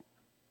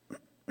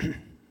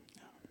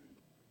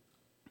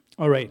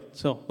All right,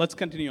 so let's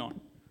continue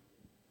on.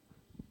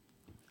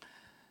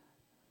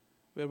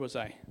 Where was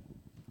I?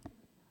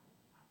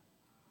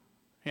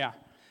 Yeah.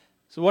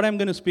 So what I'm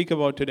going to speak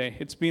about today,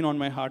 it's been on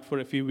my heart for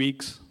a few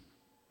weeks,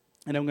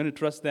 and I'm going to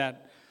trust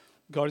that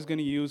God is going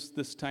to use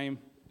this time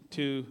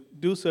to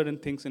do certain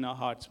things in our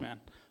hearts, man.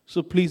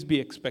 So please be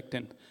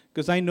expectant,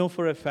 because I know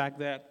for a fact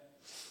that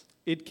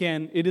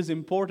it is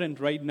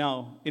important right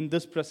now in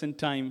this present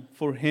time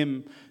for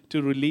Him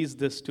to release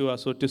this to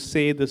us or to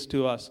say this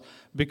to us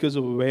because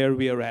of where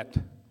we are at.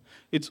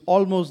 It's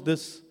almost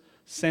this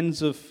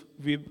sense of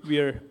we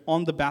are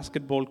on the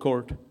basketball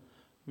court.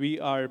 We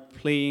are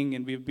playing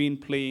and we've been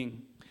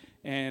playing,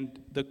 and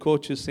the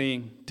coach is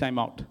saying time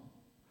out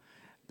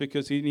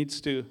because he needs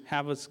to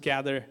have us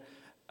gather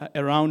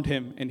around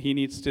him, and he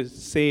needs to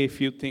say a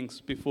few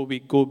things before we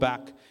go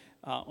back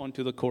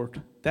onto the court.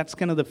 That's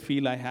kind of the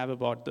feel I have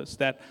about this,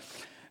 that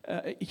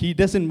he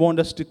doesn't want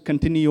us to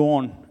continue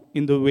on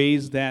in the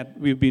ways that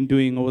we've been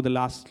doing over the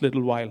last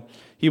little while.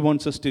 He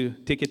wants us to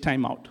take a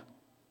time out.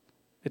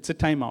 It's a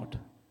timeout.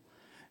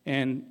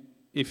 And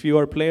if you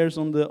are players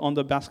on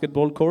the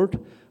basketball court,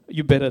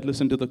 you better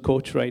listen to the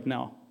coach right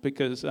now,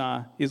 because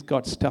he's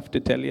got stuff to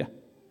tell you.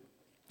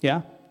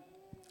 Yeah?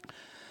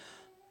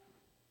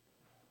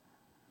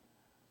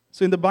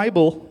 So in the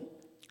Bible,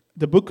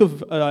 the book of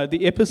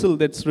the epistle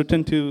that's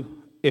written to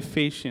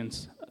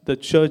Ephesians, the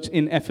church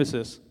in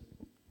Ephesus,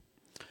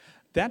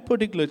 that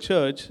particular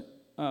church,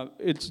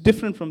 it's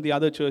different from the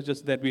other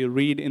churches that we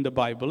read in the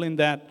Bible, in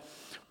that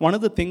one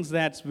of the things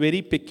that's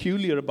very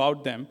peculiar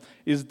about them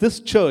is this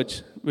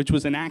church, which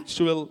was an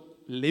actual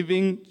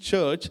living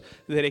church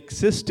that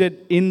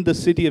existed in the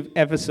city of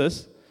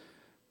Ephesus.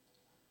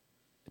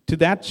 To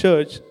that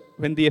church,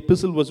 when the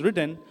epistle was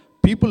written,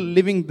 people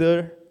living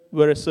there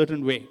were a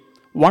certain way.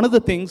 One of the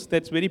things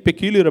that's very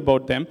peculiar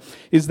about them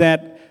is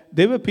that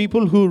they were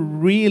people who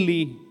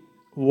really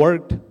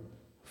worked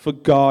for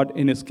God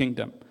in His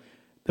kingdom.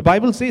 The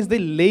Bible says they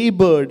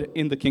labored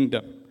in the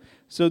kingdom.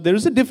 So there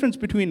is a difference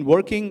between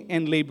working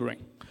and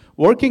laboring.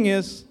 Working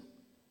is,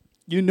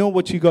 you know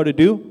what you got to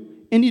do,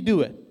 and you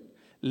do it.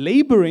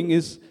 Laboring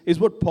is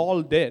what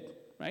Paul did,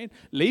 right?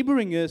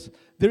 Laboring is,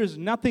 there is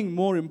nothing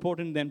more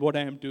important than what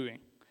I am doing.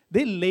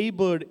 They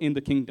labored in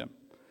the kingdom.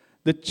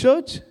 The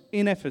church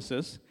in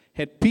Ephesus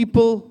had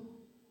people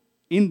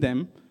in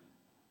them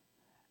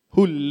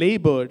who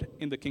labored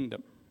in the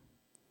kingdom.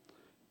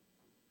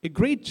 A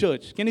great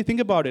church, can you think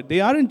about it? They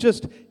aren't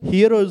just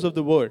hearers of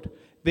the word.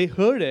 They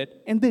heard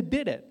it and they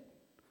did it.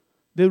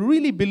 They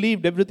really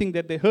believed everything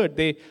that they heard.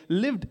 They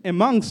lived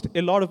amongst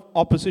a lot of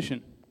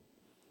opposition.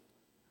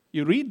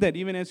 You read that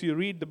even as you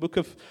read the book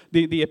of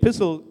the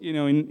epistle,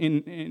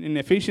 in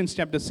Ephesians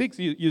chapter 6,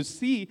 you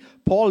see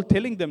Paul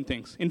telling them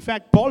things. In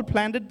fact, Paul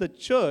planted the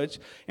church,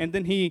 and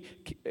then he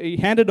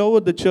handed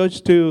over the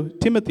church to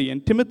Timothy.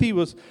 And Timothy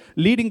was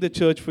leading the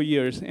church for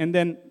years. And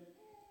then,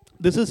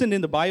 this isn't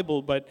in the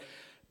Bible, but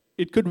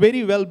it could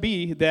very well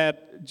be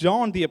that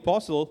John the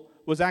apostle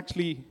was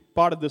actually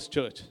part of this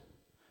church,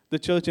 the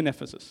church in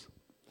Ephesus.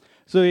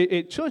 So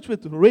a church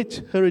with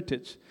rich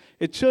heritage,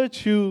 a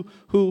church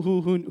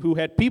who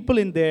had people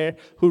in there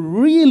who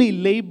really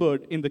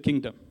labored in the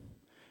kingdom.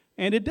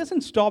 And it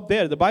doesn't stop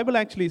there. The Bible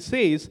actually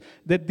says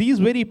that these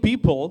very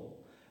people,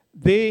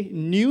 they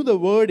knew the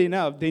word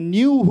enough, they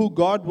knew who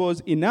God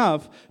was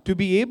enough to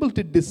be able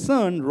to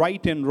discern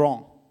right and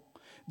wrong.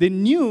 They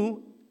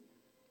knew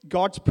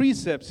God's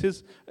precepts,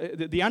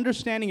 the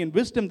understanding and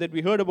wisdom that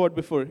we heard about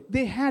before.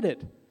 They had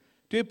it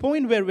to a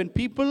point where when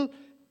people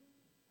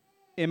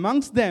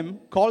amongst them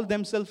called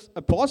themselves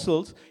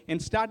apostles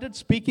and started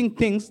speaking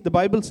things, the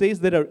Bible says,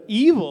 that are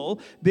evil,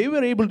 they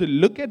were able to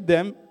look at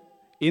them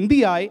in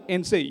the eye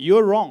and say,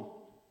 you're wrong.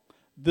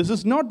 This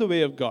is not the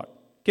way of God.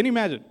 Can you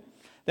imagine?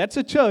 That's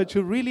a church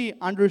who really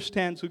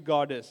understands who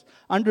God is,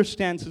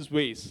 understands His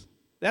ways.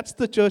 That's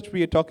the church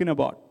we are talking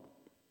about.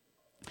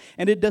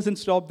 And it doesn't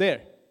stop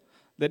there.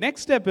 The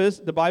next step is,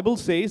 the Bible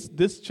says,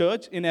 this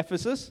church in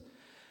Ephesus,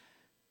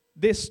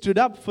 they stood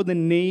up for the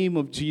name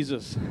of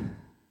Jesus.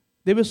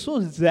 They were so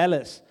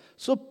zealous,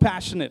 so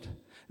passionate,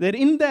 that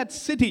in that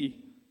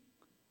city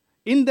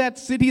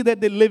that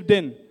they lived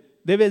in,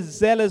 they were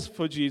zealous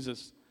for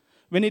Jesus.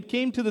 When it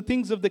came to the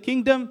things of the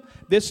kingdom,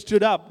 they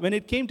stood up. When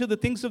it came to the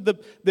things of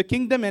the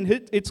kingdom and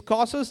its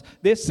causes,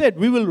 they said,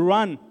 we will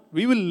run,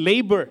 we will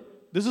labor.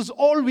 This is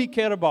all we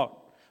care about.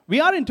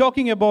 We aren't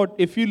talking about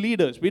a few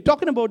leaders. We're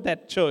talking about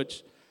that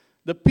church.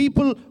 The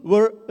people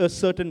were a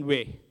certain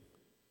way.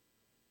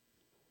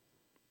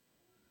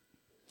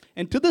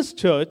 And to this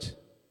church,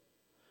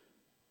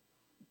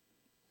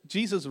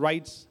 Jesus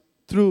writes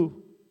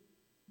through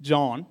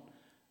John,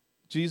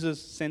 Jesus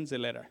sends a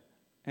letter.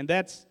 And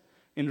that's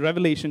in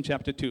Revelation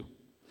chapter 2.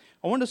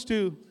 I want us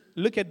to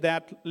look at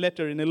that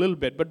letter in a little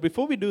bit. But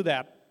before we do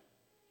that,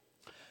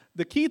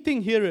 the key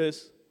thing here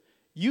is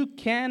you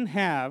can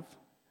have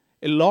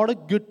a lot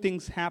of good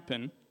things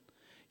happen.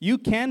 You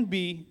can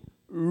be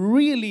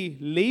really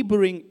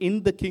laboring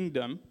in the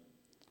kingdom.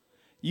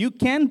 You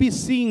can be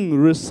seeing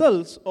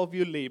results of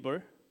your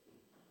labor.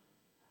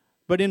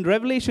 But in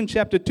Revelation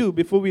chapter 2,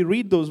 before we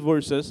read those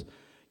verses,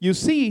 you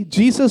see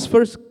Jesus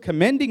first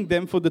commending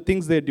them for the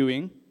things they're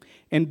doing,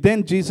 and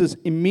then Jesus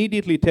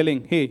immediately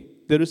telling, hey,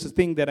 there is a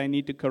thing that I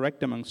need to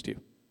correct amongst you.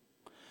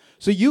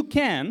 So you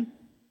can,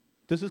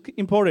 this is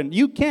important,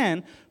 you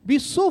can be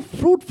so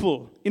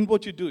fruitful in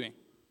what you're doing.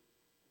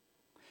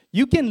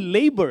 You can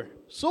labor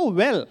so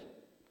well,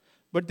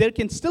 but there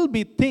can still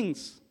be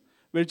things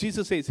where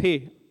Jesus says,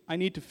 hey, I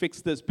need to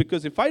fix this,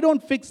 because if I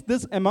don't fix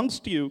this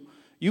amongst you,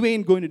 you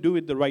ain't going to do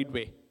it the right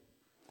way.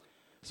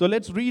 So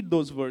let's read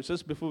those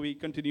verses before we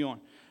continue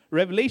on.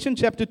 Revelation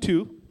chapter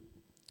 2,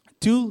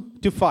 2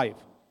 to 5.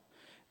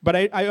 But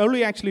I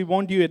only actually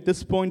want you at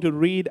this point to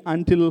read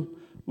until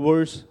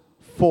verse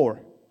 4.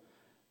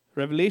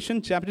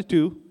 Revelation chapter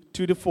 2,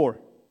 2 to 4,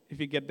 if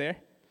you get there.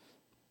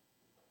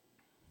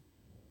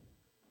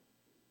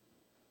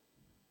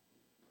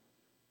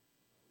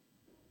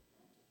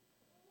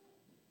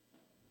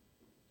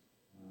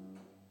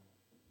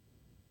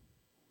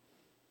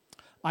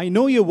 I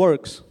know your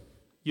works,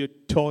 your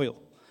toil,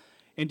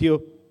 and your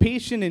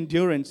patient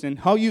endurance, and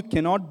how you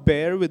cannot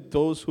bear with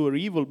those who are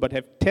evil, but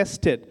have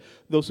tested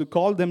those who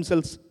call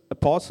themselves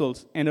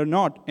apostles and are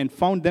not, and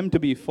found them to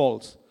be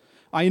false.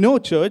 I know,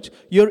 church,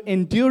 you're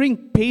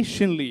enduring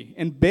patiently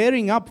and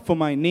bearing up for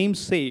my name's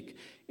sake,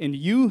 and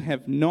you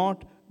have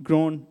not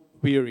grown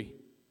weary.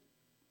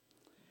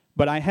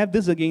 But I have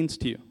this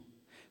against you,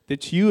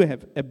 that you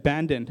have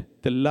abandoned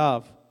the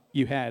love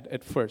you had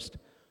at first.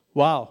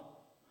 Wow.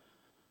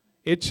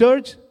 A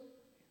church,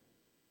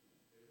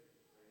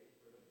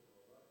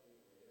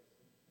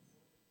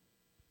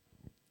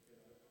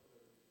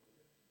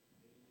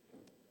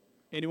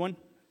 anyone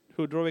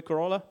who drove a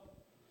Corolla?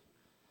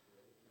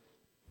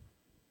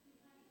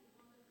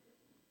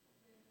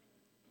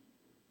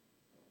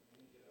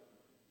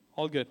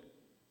 All good.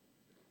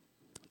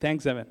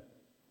 Thanks, Evan.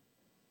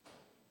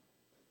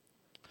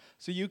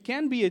 So you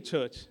can be a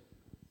church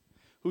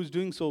who's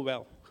doing so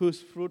well, who's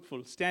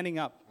fruitful, standing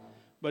up.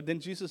 But then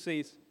Jesus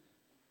says,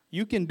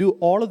 you can do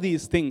all of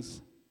these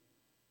things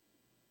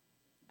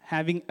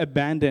having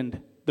abandoned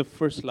the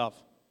first love.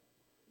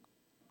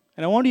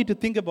 And I want you to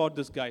think about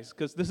this, guys,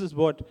 because this is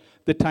what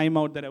the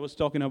timeout that I was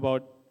talking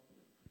about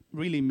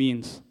really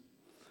means.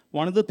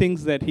 One of the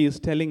things that he is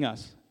telling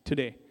us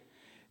today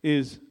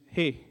is,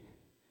 hey,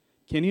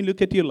 can you look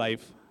at your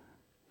life?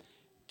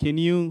 Can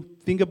you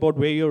think about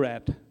where you're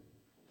at?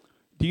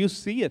 Do you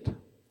see it?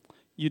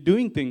 You're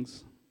doing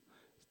things.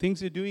 Things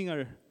you're doing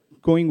are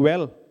going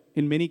well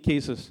in many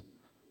cases.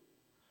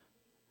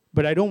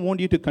 But I don't want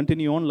you to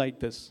continue on like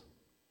this,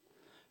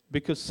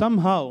 because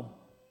somehow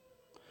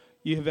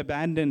you have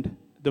abandoned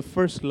the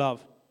first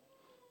love.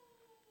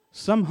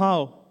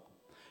 Somehow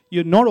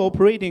you're not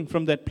operating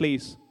from that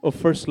place of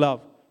first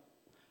love.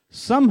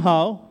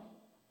 Somehow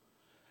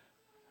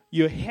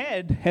your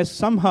head has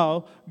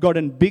somehow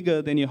gotten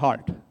bigger than your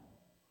heart.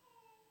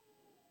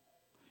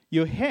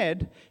 Your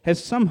head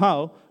has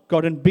somehow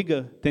gotten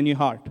bigger than your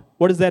heart.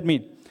 What does that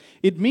mean?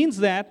 It means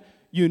that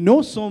you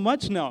know so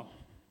much now.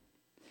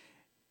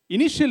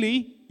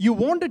 Initially, you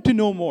wanted to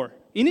know more.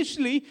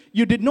 Initially,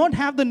 you did not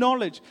have the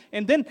knowledge.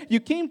 And then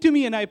you came to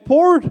me and I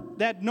poured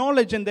that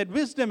knowledge and that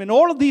wisdom and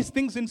all of these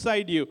things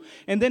inside you.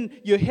 And then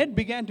your head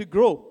began to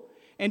grow.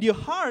 And your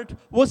heart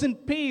was in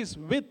pace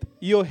with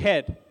your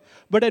head.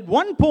 But at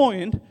one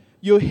point,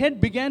 your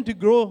head began to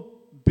grow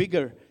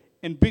bigger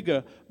and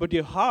bigger, but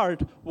your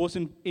heart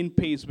wasn't in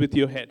pace with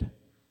your head.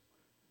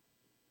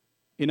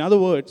 In other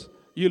words,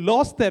 you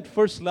lost that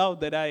first love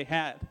that I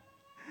had.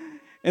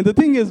 And the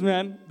thing is,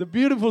 man, the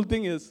beautiful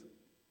thing is,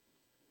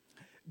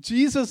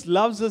 Jesus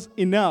loves us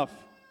enough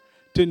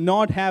to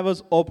not have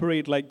us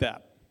operate like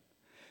that.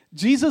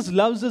 Jesus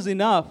loves us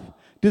enough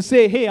to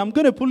say, hey, I'm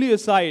going to pull you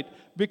aside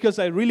because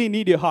I really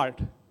need your heart.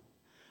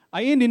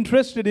 I ain't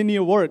interested in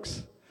your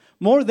works.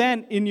 More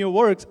than in your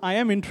works, I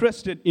am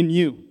interested in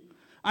you.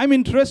 I'm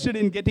interested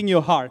in getting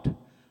your heart.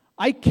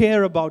 I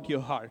care about your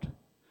heart.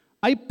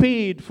 I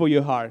paid for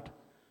your heart.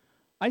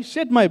 I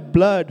shed my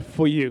blood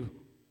for you.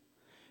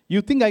 You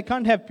think I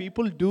can't have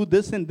people do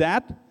this and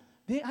that?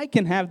 I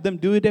can have them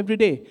do it every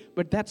day.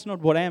 But that's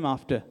not what I'm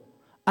after.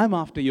 I'm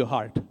after your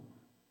heart.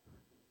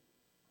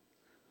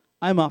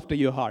 I'm after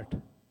your heart.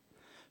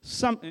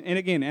 And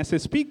again, as I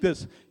speak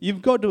this,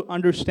 you've got to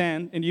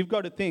understand and you've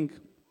got to think,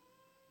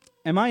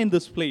 am I in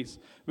this place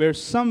where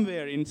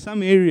somewhere in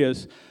some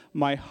areas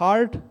my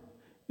heart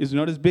is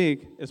not as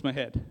big as my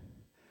head?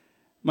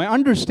 My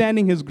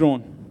understanding has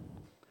grown.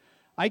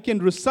 I can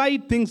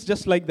recite things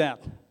just like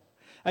that.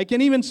 I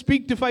can even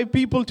speak to 5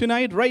 people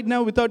tonight right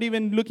now without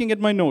even looking at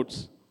my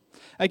notes.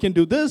 I can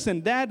do this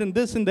and that and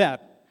this and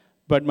that.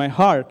 But my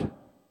heart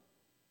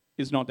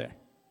is not there.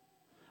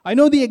 I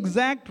know the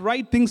exact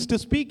right things to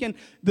speak, and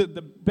the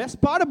best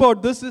part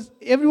about this is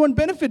everyone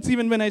benefits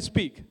even when I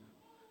speak.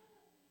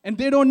 And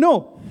they don't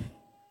know.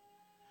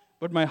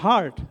 But my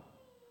heart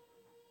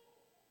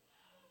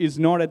is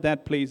not at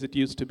that place it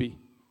used to be.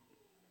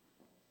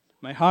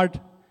 My heart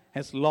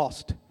has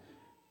lost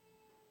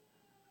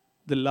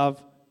the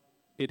love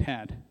it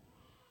had.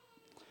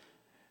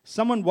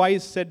 Someone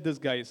wise said this,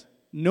 guys.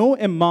 no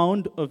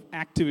amount of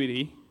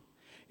activity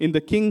in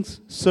the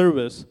king's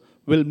service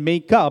will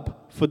make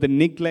up for the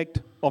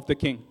neglect of the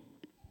king.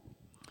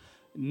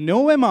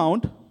 No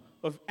amount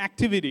of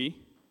activity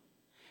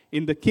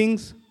in the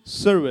king's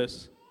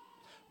service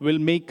will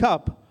make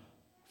up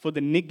for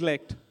the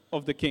neglect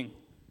of the king.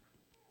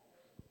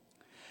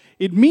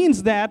 It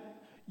means that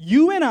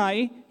you and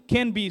I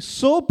can be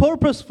so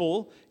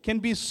purposeful, can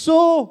be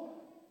so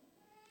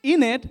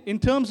in it in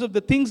terms of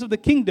the things of the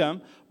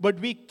kingdom, but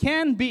we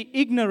can be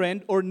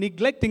ignorant or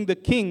neglecting the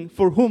king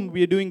for whom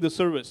we are doing the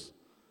service.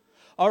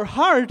 Our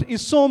heart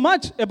is so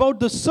much about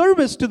the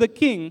service to the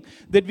king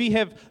that we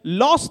have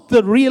lost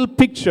the real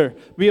picture.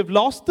 We have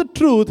lost the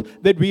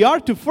truth that we are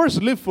to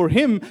first live for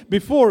him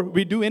before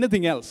we do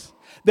anything else.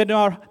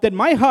 That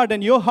my heart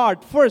and your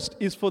heart first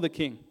is for the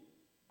king.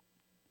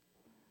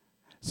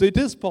 So it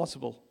is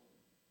possible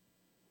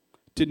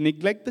to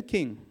neglect the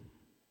king,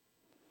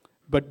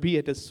 but be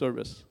at his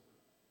service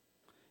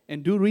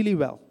and do really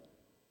well.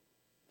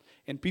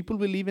 And people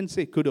will even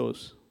say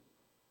kudos.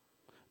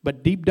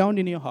 But deep down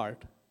in your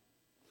heart,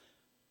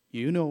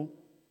 you know,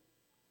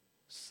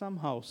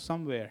 somehow,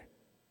 somewhere,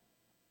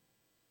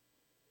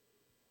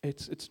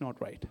 it's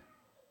not right.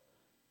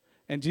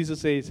 And Jesus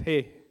says,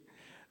 hey,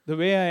 the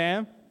way I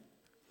am,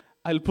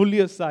 I'll pull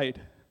you aside.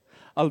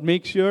 I'll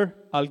make sure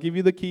I'll give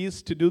you the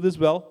keys to do this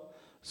well,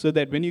 so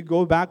that when you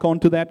go back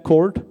onto that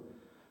court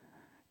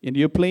and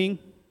you're playing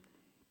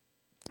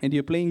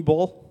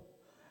ball,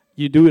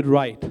 you do it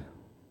right.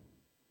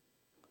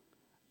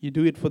 You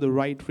do it for the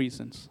right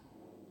reasons.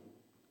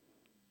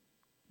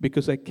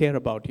 Because I care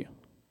about you.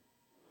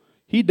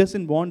 He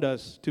doesn't want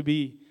us to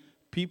be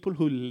people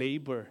who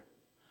labor,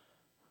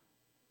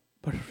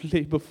 but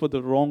labor for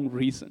the wrong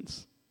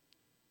reasons.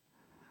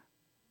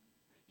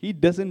 He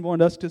doesn't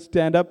want us to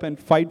stand up and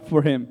fight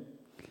for him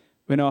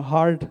when our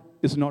heart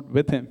is not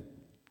with him.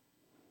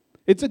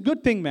 It's a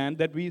good thing, man,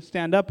 that we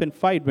stand up and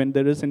fight when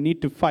there is a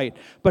need to fight.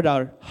 But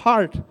our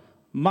heart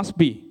must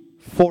be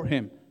for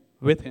him,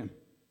 with him.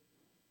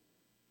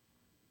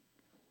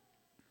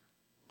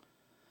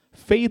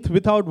 Faith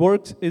without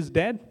works is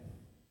dead,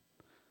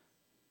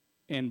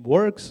 and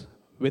works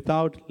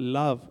without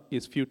love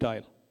is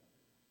futile.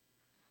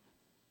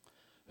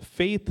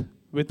 Faith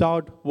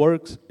without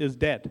works is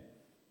dead,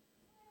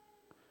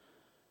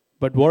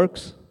 but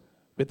works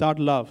without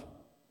love,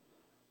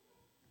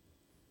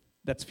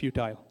 that's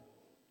futile.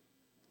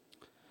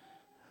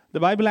 The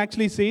Bible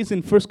actually says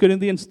in 1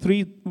 Corinthians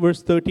 3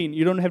 verse 13,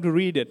 you don't have to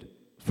read it.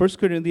 1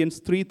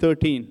 Corinthians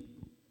 3:13.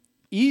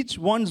 Each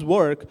one's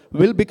work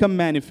will become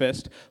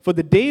manifest, for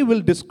the day will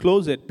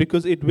disclose it,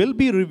 because it will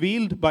be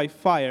revealed by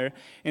fire,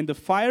 and the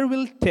fire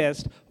will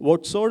test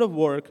what sort of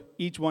work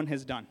each one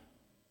has done.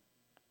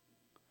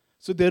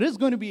 So there is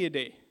going to be a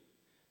day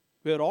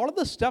where all of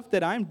the stuff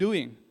that I'm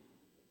doing,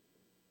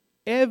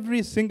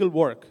 every single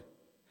work,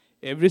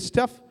 every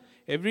stuff,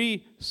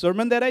 every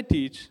sermon that I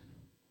teach,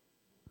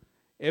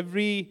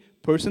 every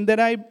person that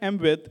I am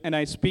with and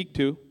I speak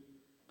to,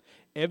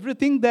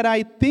 everything that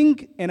I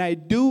think and I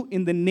do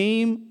in the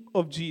name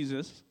of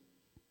Jesus,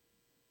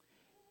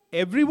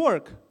 every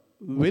work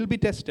will be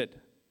tested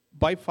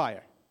by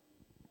fire.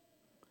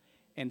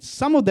 And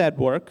some of that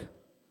work,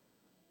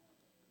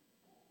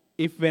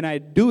 if when I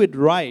do it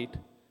right,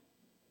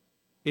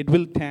 it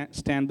will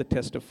stand the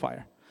test of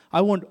fire. I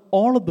want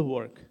all of the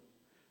work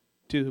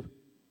to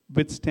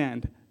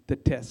withstand the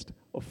test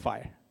of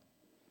fire.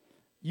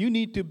 You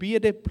need to be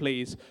at a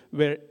place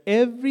where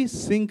every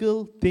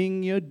single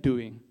thing you're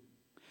doing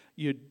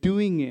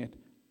it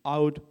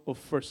out of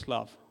first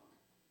love.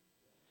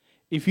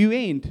 If you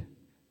ain't,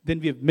 then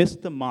we have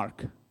missed the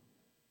mark.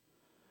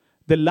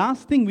 The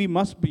last thing we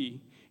must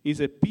be is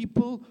a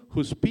people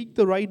who speak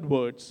the right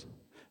words,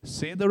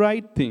 say the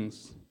right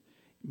things,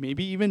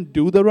 maybe even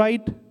do the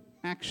right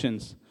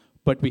actions,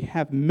 but we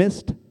have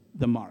missed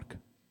the mark.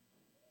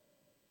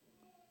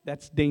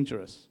 That's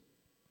dangerous.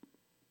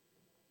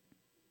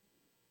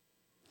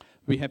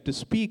 We have to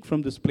speak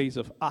from this place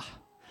of,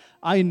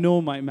 I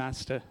know my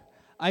master.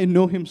 I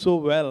know him so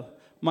well.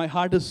 My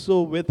heart is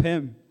so with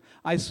him.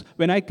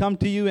 When I come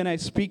to you and I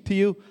speak to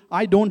you,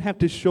 I don't have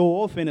to show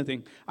off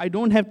anything. I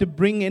don't have to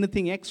bring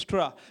anything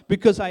extra,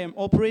 because I am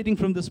operating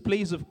from this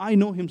place of, I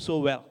know him so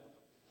well.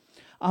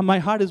 My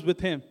heart is with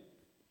him.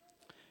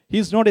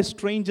 He's not a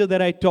stranger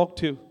that I talk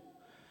to.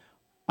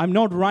 I'm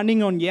not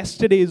running on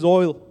yesterday's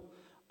oil.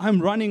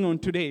 I'm running on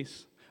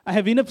today's. I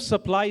have enough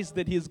supplies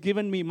that he has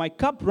given me. My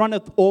cup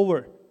runneth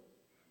over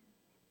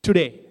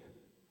today.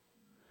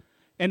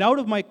 And out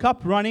of my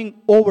cup running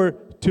over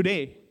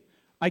today,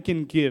 I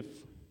can give.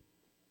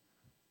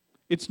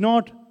 It's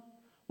not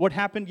what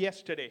happened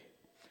yesterday.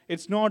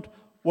 It's not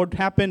what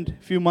happened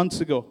a few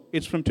months ago.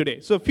 It's from today.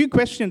 So a few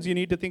questions you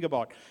need to think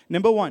about.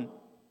 Number one,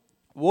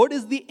 what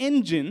is the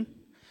engine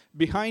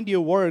behind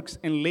your works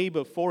and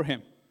labor for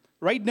him?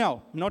 Right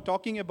now, I'm not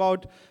talking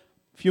about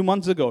a few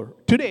months ago.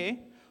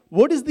 Today,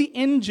 what is the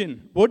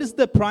engine? What is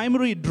the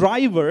primary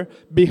driver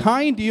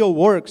behind your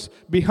works,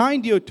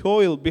 behind your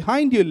toil,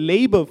 behind your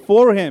labor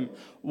for him?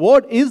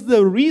 What is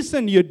the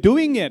reason you're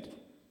doing it?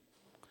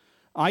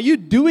 Are you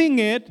doing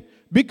it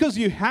because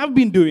you have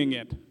been doing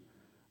it?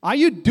 Are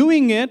you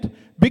doing it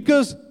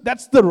because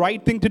that's the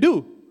right thing to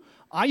do?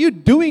 Are you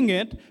doing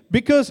it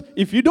because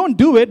if you don't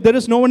do it, there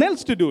is no one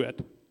else to do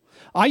it?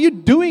 Are you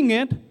doing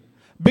it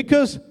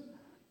because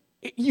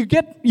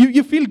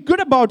you feel good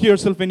about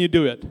yourself when you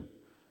do it?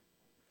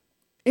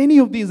 Any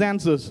of these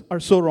answers are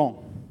so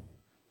wrong.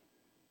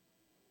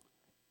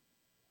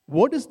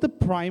 What is the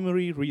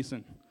primary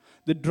reason,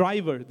 the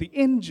driver, the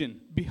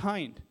engine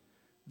behind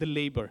the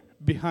labor,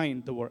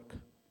 behind the work?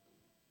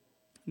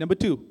 Number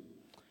 2,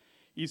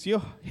 is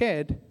your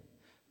head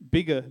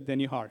bigger than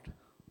your heart?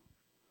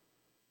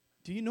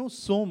 Do you know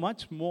so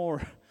much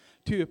more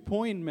to a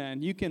point,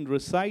 man? You can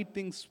recite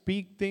things,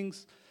 speak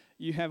things,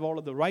 you have all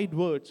of the right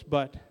words,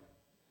 but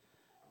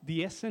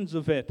the essence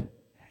of it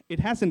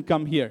hasn't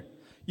come here.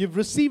 You've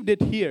received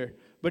it here,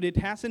 but it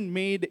hasn't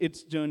made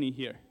its journey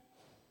here.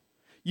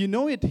 You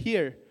know it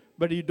here,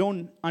 but you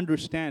don't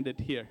understand it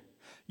here.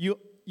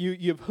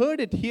 You've heard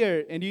it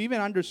here, and you even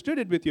understood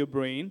it with your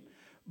brain,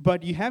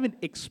 but you haven't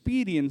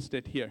experienced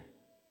it here.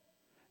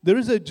 There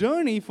is a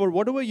journey for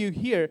whatever you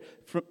hear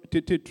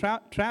to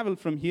travel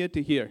from here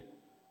to here.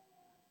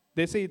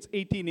 They say it's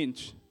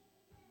 18-inch.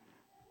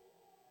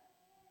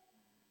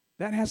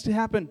 That has to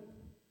happen.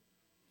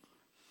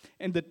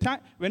 And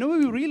whenever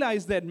we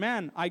realize that,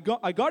 man, I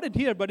got it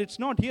here, but it's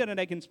not here, and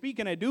I can speak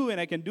and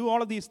I can do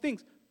all of these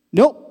things.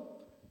 No.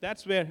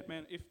 That's where,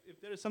 man,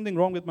 if there is something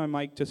wrong with my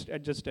mic, just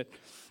adjust it.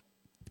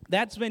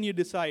 That's when you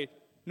decide,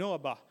 no,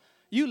 Abba,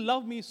 you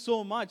love me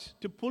so much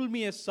to pull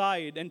me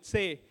aside and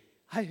say,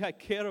 I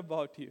care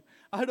about you.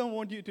 I don't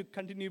want you to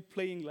continue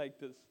playing like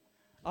this.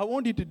 I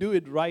want you to do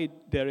it right,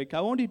 Derek. I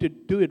want you to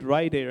do it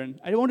right,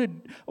 Aaron. I want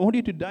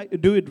you to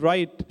do it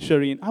right,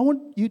 Shireen. I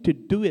want you to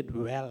do it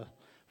well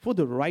for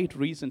the right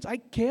reasons. I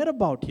care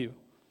about you.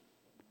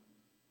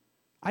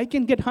 I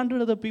can get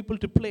 100 other people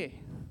to play.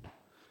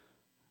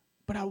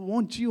 But I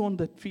want you on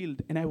that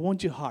field, and I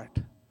want your heart.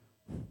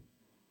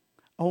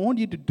 I want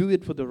you to do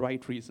it for the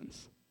right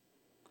reasons.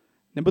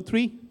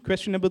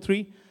 Question number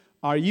 3,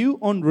 are you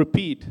on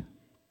repeat?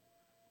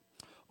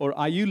 Or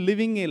are you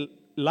living a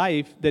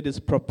life that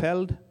is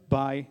propelled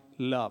by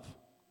love?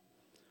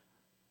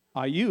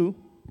 Are you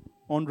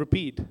on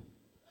repeat?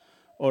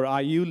 Or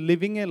are you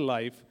living a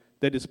life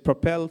that is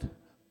propelled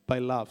by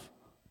love?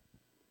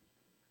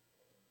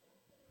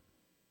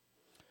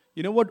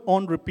 You know what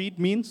on repeat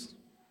means?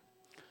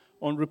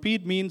 On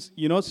repeat means,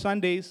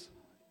 Sundays,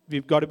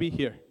 we've got to be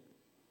here.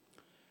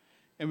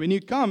 And when you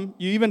come,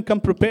 you even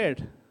come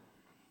prepared.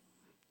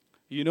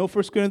 1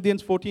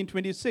 Corinthians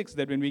 14:26,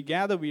 that when we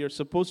gather, we are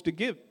supposed to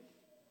give.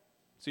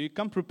 So you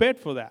come prepared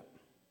for that.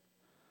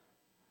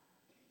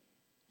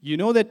 You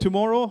know that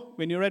tomorrow,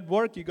 when you're at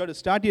work, you got to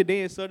start your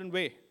day a certain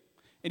way.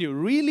 And you're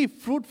really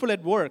fruitful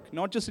at work,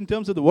 not just in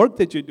terms of the work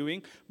that you're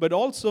doing, but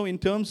also in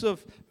terms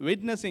of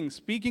witnessing,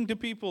 speaking to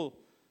people.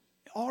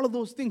 All of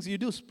those things you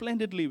do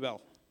splendidly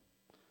well.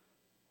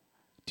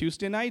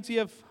 Tuesday nights, you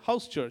have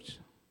house church.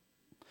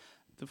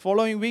 The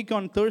following week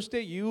on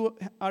Thursday, you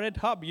are at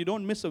Hub. You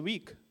don't miss a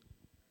week.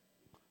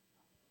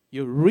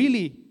 You're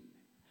really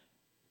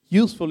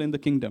useful in the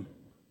kingdom.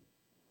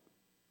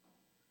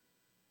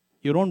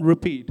 You don't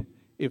repeat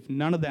if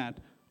none of that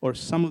or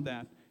some of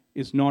that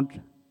is not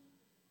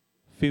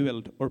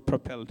fueled or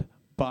propelled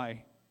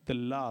by the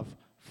love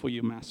for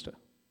your master.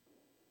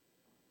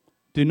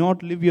 Do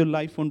not live your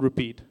life on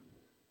repeat.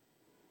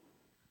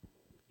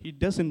 He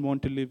doesn't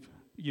want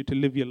you to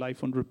live your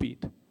life on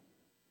repeat.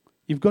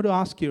 You've got to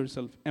ask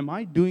yourself, am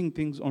I doing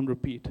things on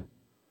repeat?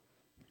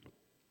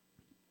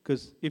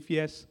 Because if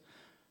yes,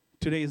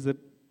 today is the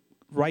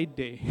right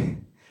day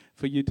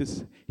for you to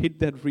hit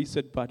that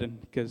reset button,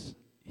 because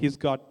He's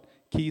got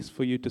keys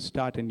for you to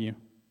start anew.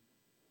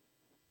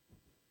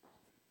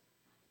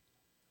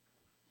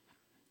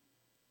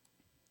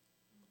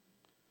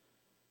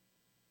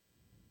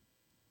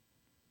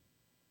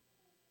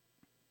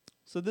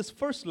 So this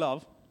first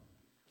love,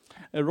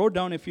 I wrote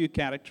down a few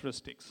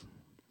characteristics.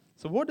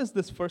 So what does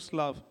this first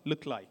love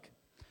look like?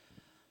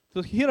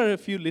 So here are a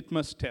few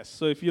litmus tests.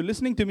 So if you're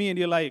listening to me and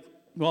you're like,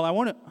 well,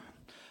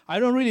 I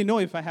don't really know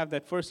if I have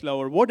that first love,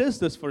 or what is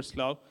this first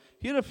love?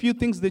 Here are a few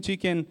things that you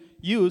can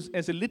use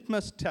as a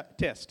litmus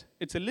test.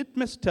 It's a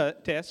litmus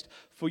test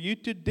for you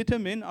to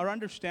determine or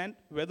understand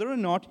whether or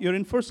not you're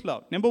in first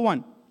love. Number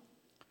 1,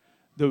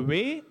 the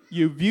way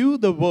you view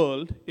the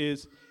world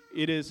is,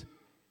 it is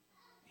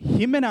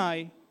him and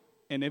I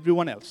and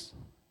everyone else.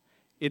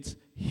 It's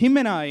him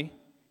and I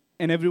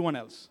and everyone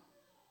else.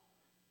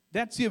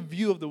 That's your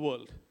view of the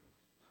world.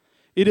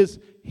 It is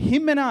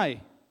him and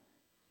I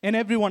and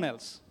everyone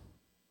else.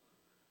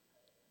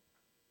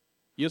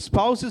 Your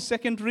spouse is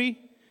secondary.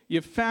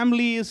 Your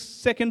family is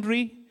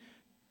secondary.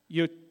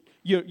 Your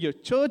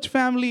church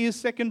family is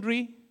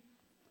secondary.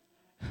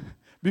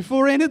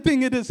 Before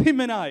anything, it is him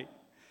and I.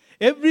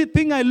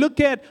 Everything I look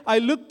at, I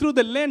look through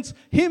the lens,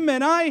 him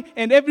and I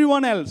and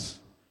everyone else.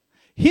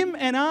 Him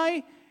and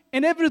I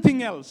and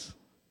everything else.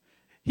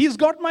 He's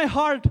got my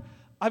heart.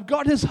 I've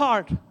got his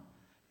heart.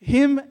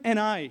 Him and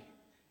I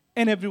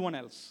and everyone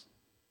else.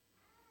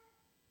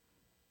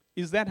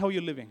 Is that how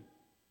you're living?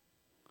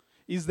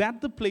 Is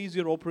that the place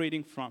you're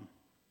operating from?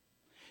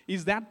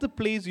 Is that the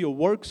place your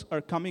works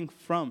are coming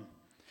from?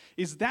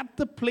 Is that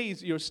the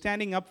place you're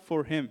standing up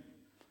for Him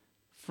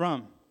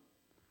from?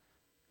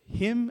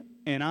 Him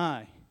and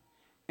I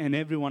and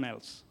everyone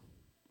else.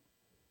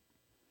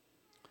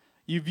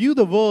 You view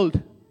the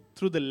world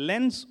through the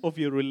lens of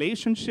your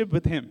relationship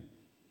with Him,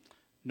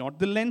 not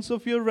the lens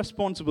of your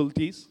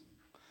responsibilities,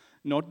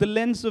 not the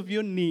lens of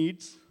your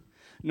needs,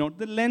 not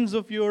the lens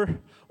of your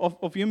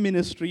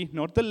ministry,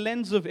 not the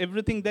lens of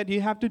everything that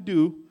you have to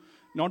do,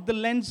 not the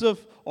lens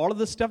of all of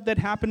the stuff that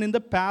happened in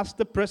the past,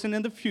 the present,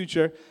 and the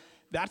future.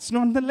 That's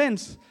not the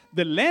lens.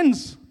 The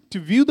lens to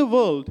view the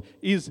world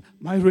is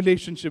my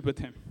relationship with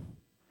Him.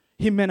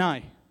 Him and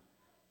I.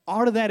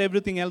 Out of that,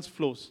 everything else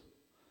flows.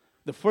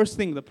 The first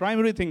thing, the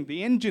primary thing,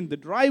 the engine, the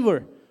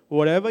driver,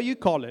 whatever you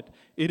call it,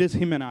 it is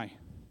Him and I.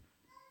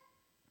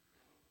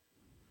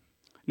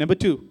 Number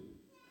 2,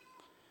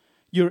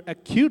 you're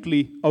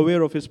acutely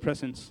aware of His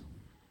presence.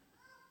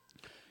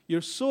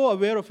 You're so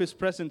aware of His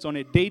presence on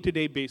a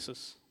day-to-day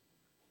basis.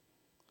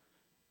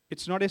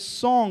 It's not a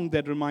song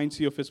that reminds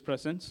you of His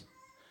presence.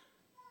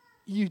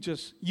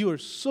 You are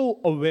so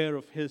aware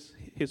of His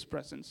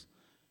presence,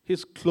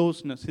 His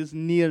closeness, His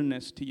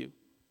nearness to you.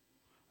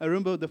 I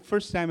remember the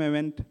first time I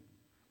went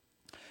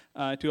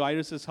to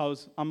Iris's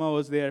house. Amma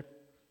was there,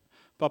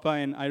 Papa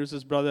and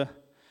Iris's brother.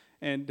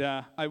 And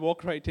I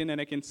walk right in,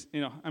 and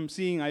I'm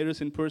seeing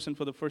Iris in person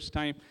for the first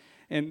time.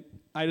 And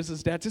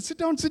Iris's dad said, sit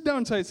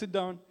down. So I sit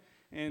down,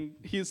 and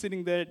he's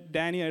sitting there.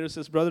 Danny,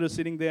 Iris's brother, is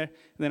sitting there.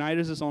 And then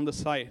Iris is on the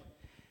side.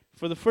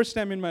 For the first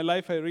time in my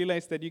life, I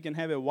realized that you can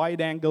have a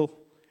wide-angle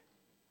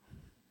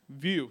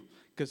view.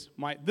 Because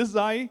this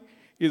eye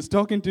is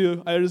talking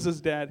to Iris's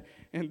dad,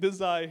 and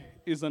this eye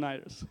is on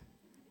Iris.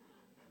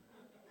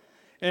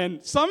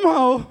 And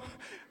somehow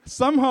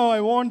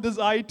I want this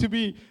eye to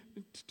be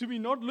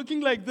not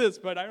looking like this,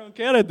 but I don't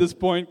care at this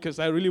point because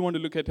I really want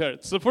to look at her.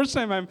 It's the first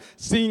time I'm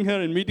seeing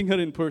her and meeting her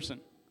in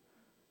person.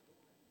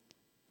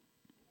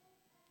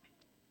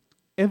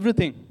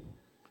 Everything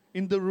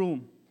in the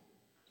room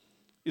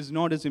is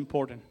not as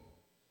important.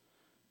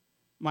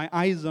 My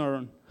eyes are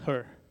on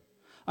her.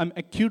 I'm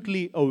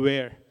acutely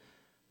aware.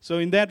 So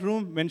in that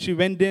room, when she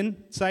went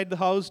inside the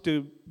house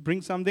to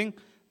bring something,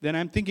 then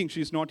I'm thinking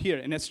she's not here.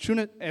 And as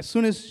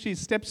soon as she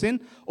steps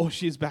in, oh,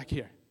 she's back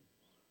here.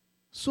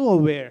 So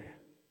aware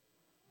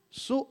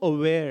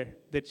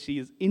that she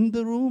is in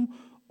the room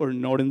or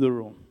not in the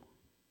room.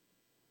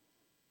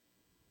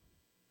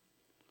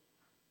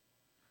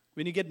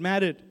 When you get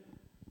married,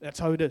 that's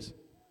how it is.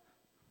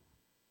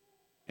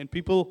 And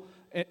people,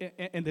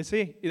 and they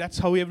say, that's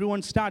how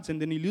everyone starts, and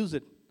then you lose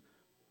it.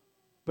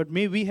 But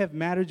may we have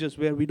marriages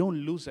where we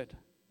don't lose it,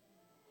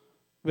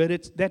 where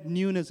that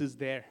newness is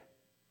there.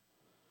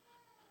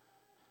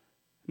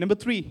 Number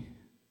 3,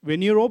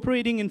 when you're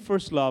operating in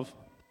first love,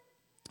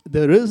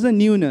 there is a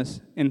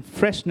newness and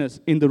freshness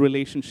in the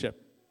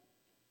relationship.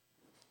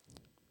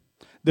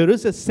 There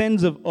is a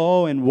sense of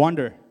awe and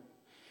wonder,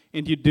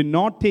 and you do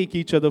not take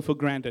each other for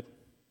granted.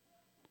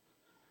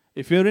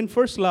 If you're in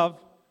first love,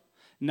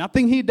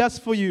 nothing He does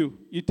for you,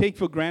 you take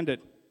for granted.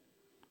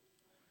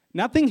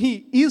 Nothing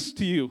He is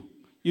to you,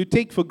 you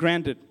take for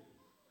granted.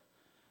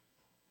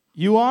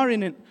 You are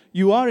in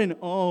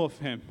awe of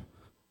Him.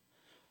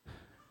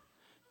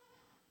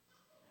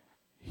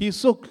 He's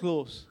so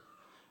close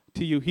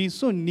to you. He's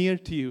so near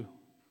to you.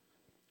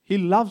 He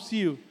loves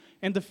you.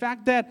 And the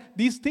fact that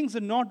these things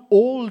are not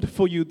old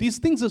for you, these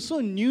things are so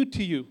new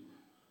to you.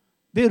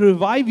 They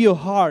revive your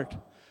heart.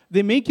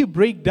 They make you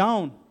break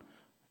down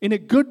in a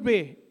good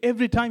way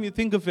every time you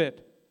think of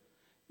it.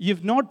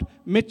 You've not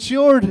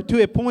matured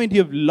to a point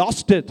you've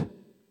lost it.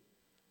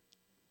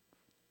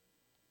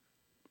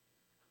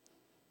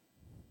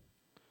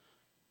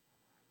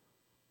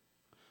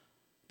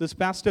 This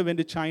pastor went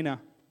to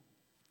China,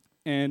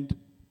 and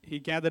he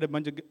gathered a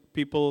bunch of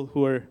people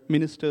who are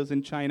ministers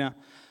in China.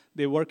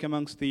 They work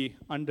amongst the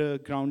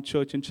underground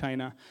church in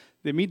China.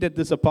 They meet at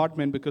this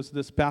apartment because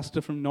this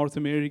pastor from North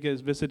America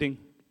is visiting.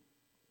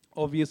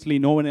 Obviously,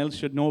 no one else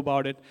should know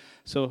about it,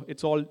 so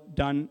it's all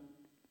done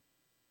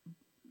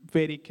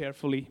very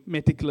carefully,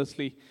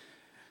 meticulously.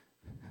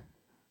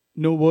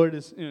 No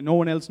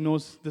one else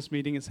knows this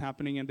meeting is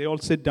happening, and they all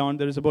sit down.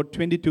 There is about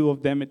 22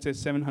 of them. It's a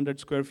 700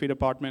 square feet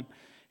apartment,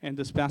 and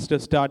this pastor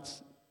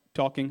starts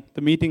talking.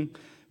 The meeting,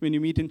 when you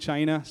meet in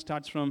China,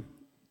 starts from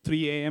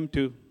 3 a.m.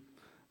 to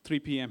 3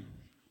 p.m.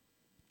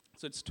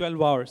 So it's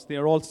 12 hours. They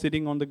are all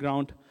sitting on the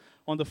ground,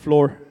 on the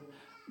floor,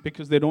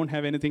 because they don't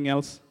have anything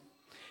else.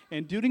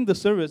 And during the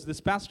service,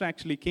 this pastor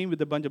actually came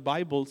with a bunch of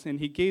Bibles, and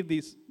he gave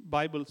these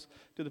Bibles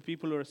to the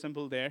people who are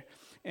assembled there.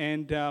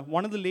 And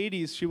one of the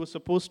ladies, she was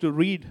supposed to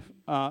read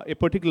a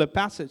particular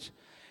passage.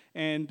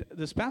 And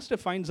this pastor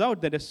finds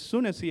out that as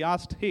soon as he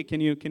asked, hey, can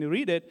you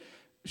read it?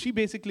 She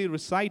basically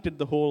recited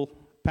the whole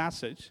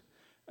passage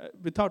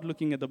without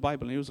looking at the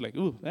Bible. And he was like,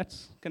 ooh,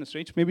 that's kind of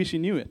strange. Maybe she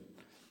knew it.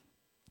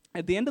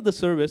 At the end of the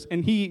service,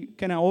 and he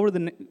kind of over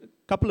the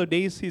couple of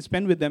days he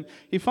spent with them,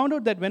 he found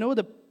out that whenever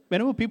the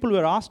whenever people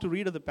were asked to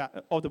read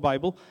of the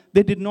Bible,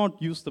 they did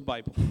not use the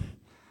Bible.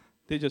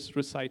 They just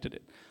recited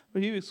it.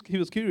 But he was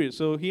curious.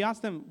 So he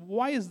asked them,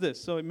 why is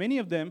this? So many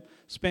of them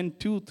spent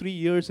 2-3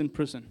 years in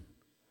prison.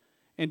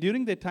 And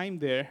during their time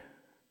there,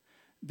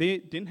 they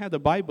didn't have the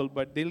Bible,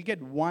 but they'll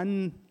get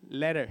one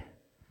letter,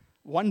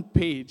 one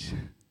page,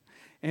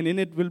 and in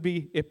it will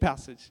be a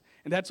passage.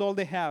 And that's all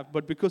they have.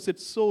 But because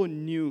it's so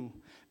new,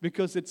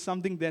 because it's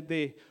something that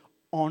they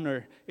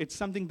honor, it's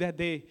something that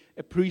they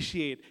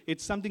appreciate,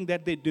 it's something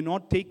that they do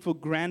not take for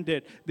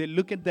granted, they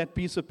look at that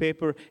piece of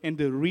paper and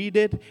they read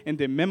it and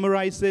they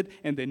memorize it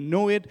and they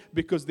know it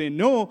because they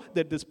know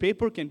that this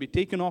paper can be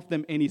taken off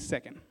them any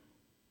second.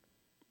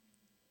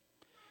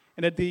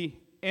 And at the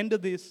end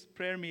of this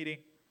prayer meeting,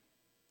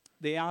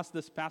 they asked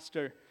this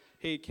pastor,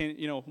 hey,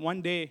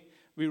 one day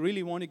we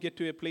really want to get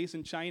to a place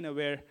in China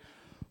where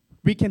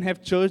we can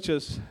have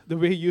churches the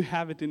way you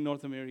have it in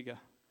North America,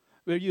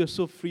 where you are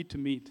so free to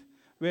meet,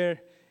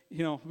 where,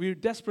 we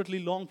desperately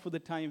long for the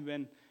time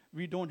when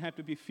we don't have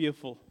to be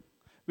fearful,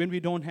 when we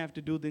don't have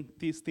to do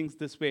these things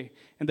this way.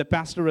 And the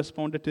pastor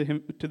responded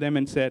to them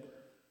and said,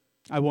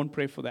 I won't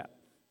pray for that.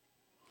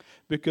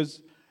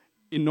 Because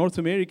in North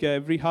America,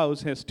 every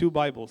house has 2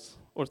 Bibles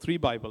or 3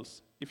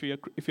 Bibles if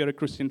you're a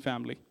Christian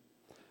family.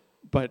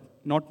 But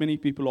not many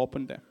people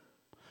open them.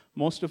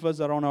 Most of us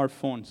are on our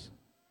phones.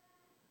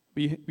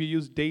 We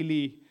use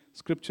daily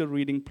scripture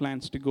reading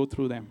plans to go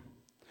through them.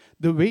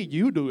 The way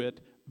you do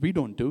it, we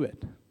don't do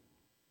it.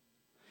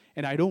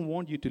 And I don't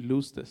want you to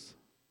lose this.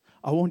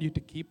 I want you to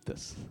keep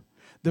this.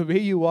 The way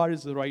you are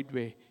is the right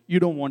way. You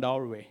don't want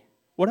our way.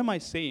 What am I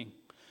saying?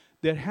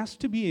 There has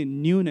to be a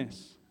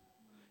newness,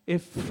 a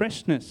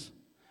freshness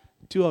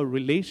to our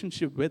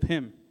relationship with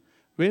Him,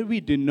 where we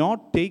do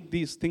not take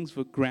these things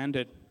for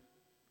granted.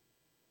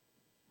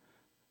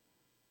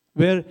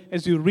 Where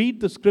as you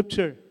read the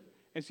scripture,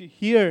 as you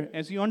hear,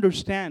 as you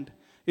understand,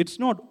 it's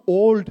not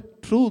old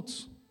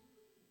truths.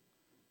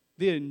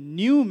 They're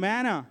new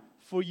manna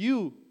for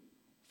you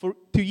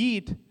to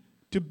eat,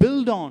 to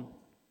build on.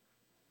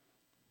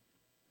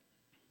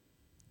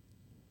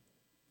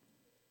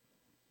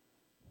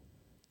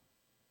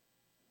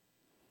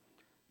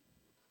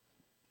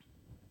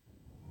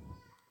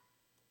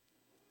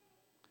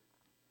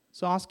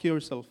 So ask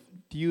yourself,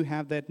 do you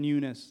have that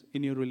newness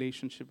in your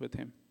relationship with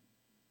Him?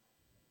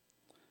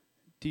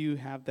 Do you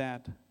have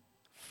that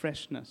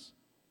freshness?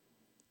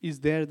 Is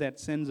there that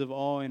sense of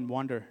awe and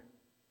wonder?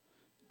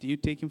 Do you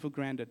take Him for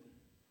granted?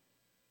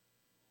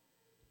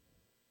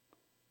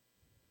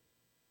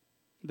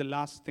 The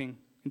last thing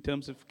in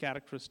terms of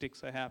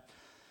characteristics I have,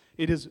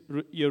 it is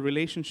your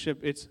relationship.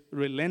 It's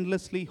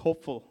relentlessly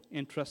hopeful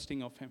and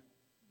trusting of Him.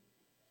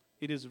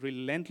 It is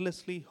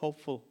relentlessly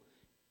hopeful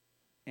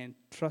and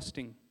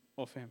trusting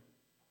of Him.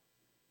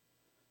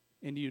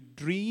 And you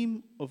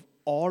dream of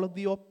all of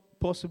the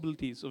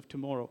possibilities of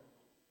tomorrow.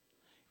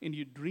 And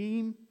you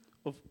dream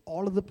of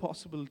all of the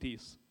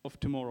possibilities of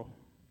tomorrow.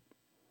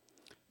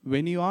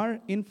 When you are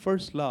in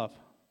first love,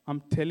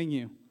 I'm telling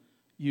you,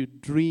 you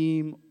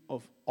dream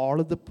of all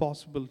of the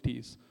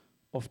possibilities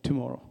of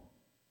tomorrow.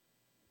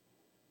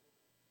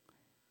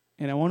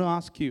 And I want to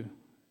ask you,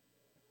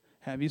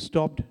 have you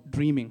stopped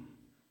dreaming?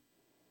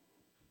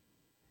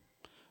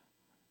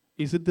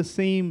 Is it the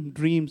same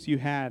dreams you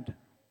had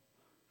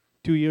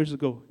 2 years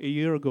ago, a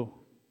year ago?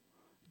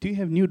 Do you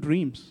have new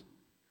dreams?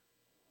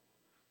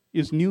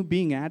 Is new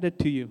being added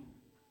to you?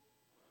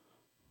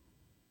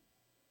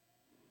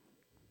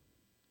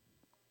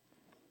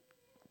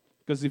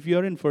 Because if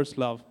you're in first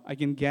love, I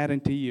can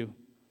guarantee you,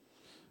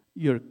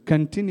 you're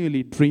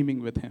continually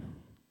dreaming with Him.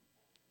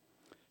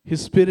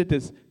 His Spirit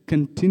is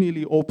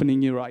continually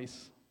opening your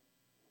eyes.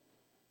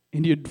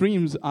 And your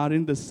dreams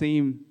aren't the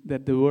same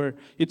that they were.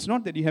 It's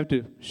not that you have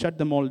to shut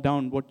them all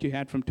down, what you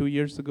had from 2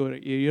 years ago or a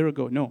year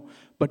ago. No.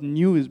 But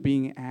new is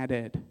being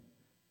added.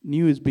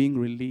 New is being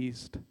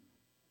released.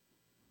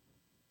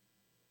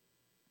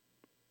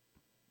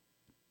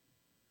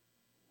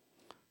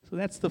 So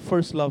that's the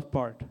first love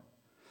part.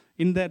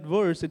 In that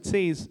verse, it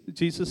says,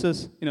 Jesus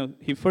says,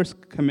 He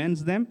first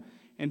commends them,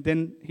 and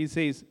then He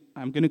says,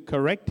 I'm going to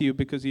correct you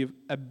because you've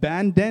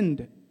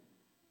abandoned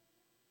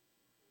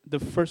the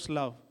first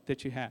love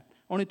that you had.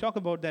 I want to talk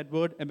about that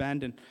word,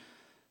 abandon.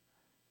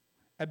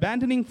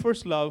 Abandoning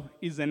first love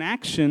is an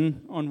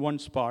action on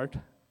one's part,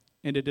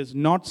 and it is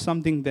not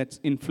something that's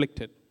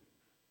inflicted.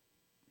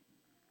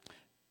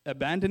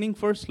 Abandoning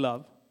first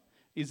love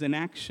is an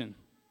action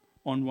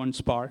on one's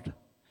part,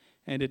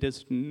 and it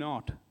is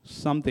not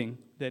something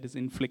that is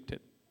inflicted.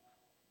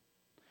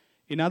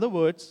 In other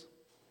words,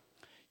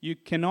 you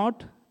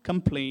cannot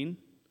complain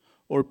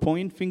or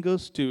point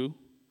fingers to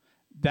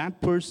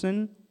that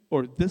person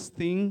or this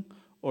thing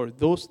or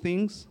those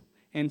things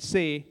and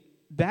say,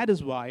 that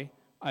is why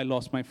I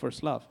lost my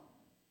first love.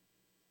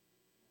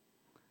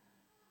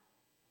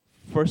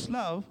 First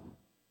love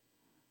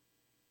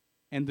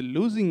and the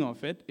losing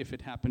of it, if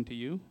it happened to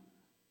you,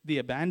 the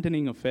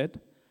abandoning of it,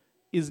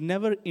 is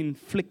never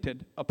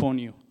inflicted upon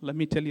you. Let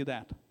me tell you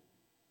that.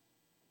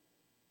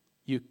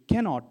 You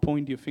cannot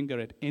point your finger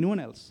at anyone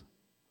else.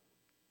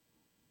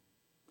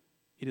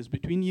 It is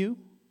between you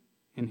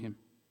and him.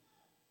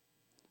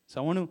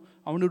 So I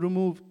want to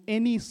remove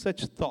any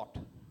such thought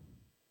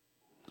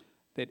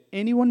that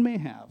anyone may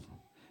have,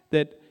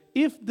 that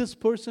if this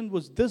person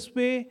was this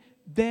way,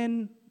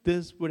 then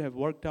this would have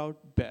worked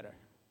out better.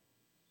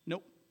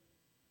 Nope.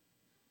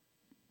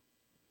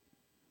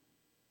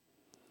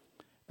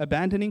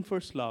 Abandoning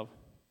first love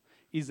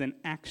is an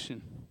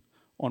action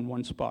on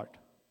one's part,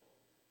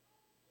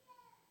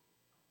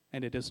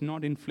 and it is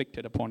not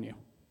inflicted upon you.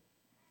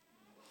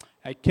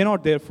 I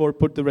cannot therefore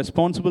put the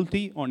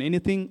responsibility on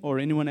anything or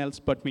anyone else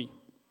but me.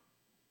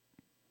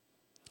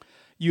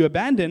 You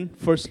abandon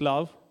first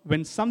love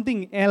when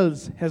something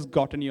else has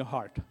gotten your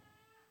heart.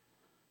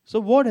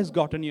 So what has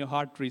gotten your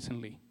heart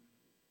recently?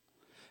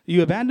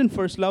 You abandon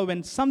first love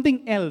when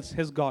something else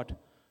has got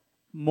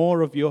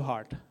more of your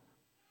heart.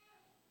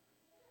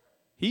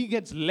 He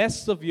gets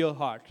less of your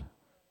heart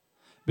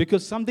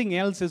because something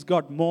else has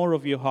got more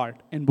of your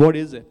heart. And what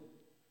is it?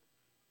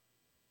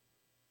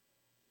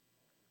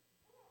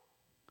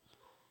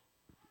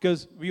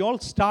 Because we all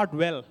start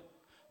well,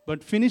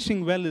 but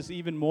finishing well is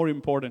even more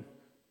important.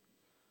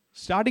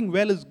 Starting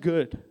well is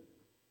good.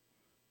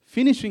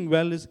 Finishing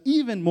well is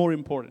even more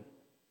important.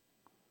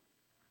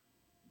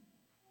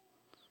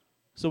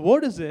 So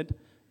what is it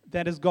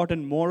that has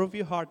gotten more of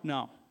your heart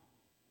now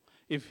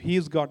if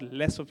he's got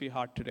less of your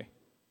heart today?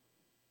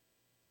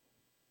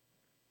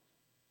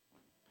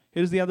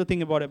 Here's the other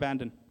thing about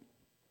abandon.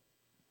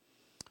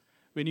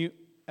 When you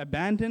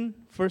abandon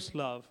first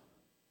love,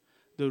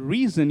 the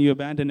reason you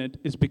abandon it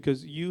is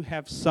because you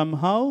have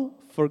somehow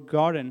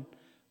forgotten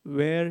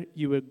where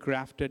you were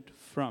grafted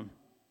from.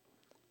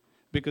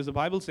 Because the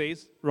Bible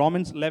says,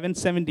 Romans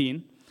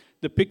 11:17,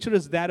 the picture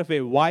is that of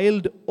a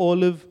wild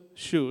olive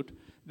shoot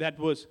that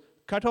was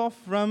cut off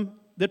from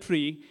the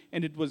tree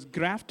and it was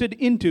grafted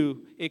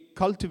into a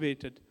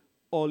cultivated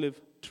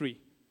olive tree.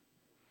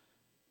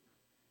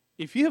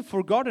 If you have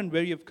forgotten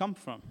where you've come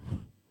from,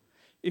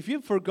 if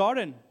you've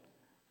forgotten,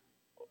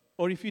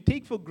 or if you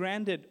take for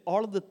granted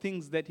all of the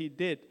things that he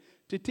did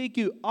to take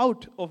you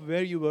out of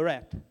where you were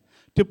at,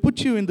 to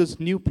put you in this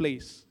new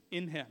place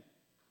in him,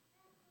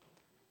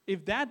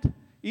 if that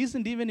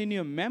isn't even in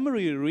your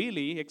memory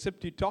really,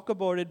 except you talk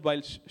about it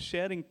while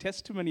sharing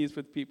testimonies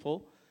with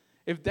people,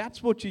 if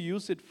that's what you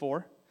use it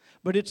for,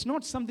 but it's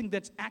not something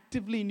that's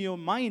actively in your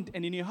mind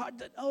and in your heart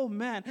that, oh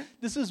man,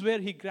 this is where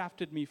he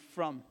grafted me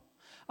from.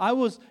 I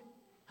was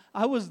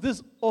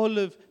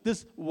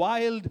this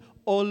wild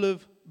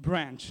olive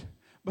branch,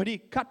 but he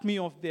cut me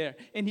off there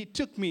and he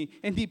took me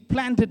and he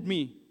planted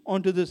me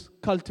onto this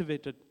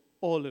cultivated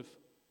olive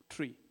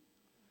tree.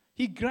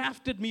 He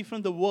grafted me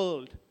from the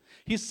world.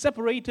 He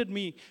separated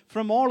me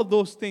from all of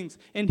those things,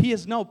 and he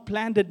has now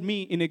planted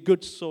me in a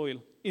good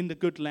soil, in the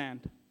good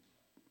land.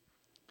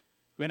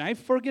 When I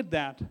forget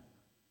that,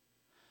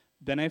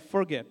 then I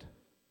forget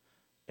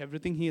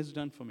everything he has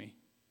done for me,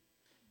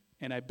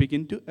 and I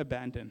begin to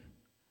abandon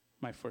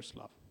my first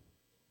love.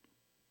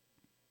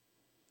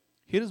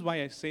 Here is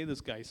why I say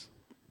this, guys.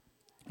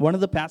 One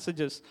of the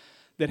passages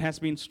that has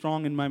been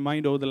strong in my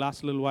mind over the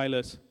last little while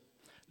is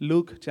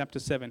Luke chapter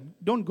 7.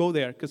 Don't go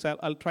there, because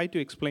I'll try to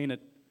explain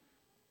it.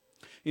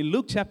 In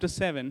Luke chapter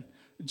 7,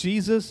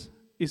 Jesus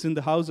is in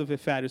the house of a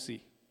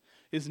Pharisee.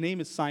 His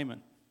name is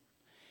Simon.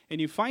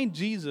 And you find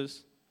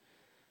Jesus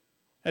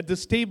at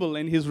this table,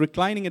 and he's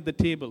reclining at the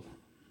table.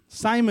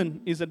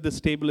 Simon is at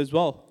this table as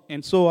well,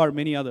 and so are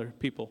many other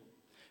people.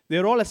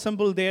 They're all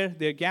assembled there.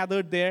 They're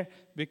gathered there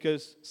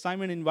because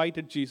Simon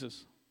invited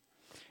Jesus.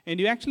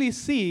 And you actually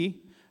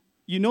see,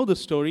 you know the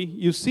story,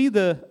 you see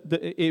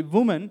a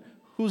woman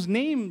whose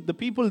name the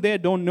people there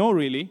don't know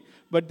really,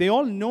 but they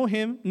all know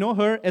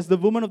her as the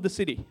woman of the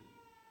city.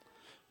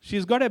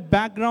 She's got a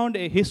background,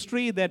 a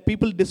history that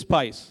people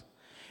despise.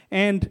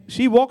 And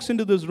she walks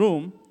into this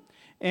room,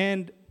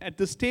 and at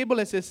this table,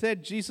 as I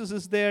said, Jesus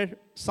is there,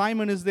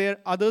 Simon is there,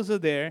 others are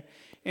there,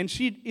 and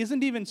she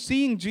isn't even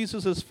seeing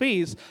Jesus'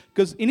 face,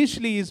 because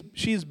initially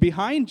she's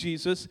behind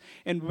Jesus,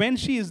 and when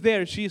she is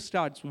there, she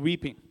starts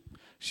weeping.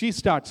 She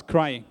starts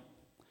crying.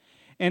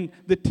 And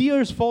the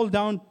tears fall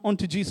down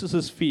onto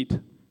Jesus' feet.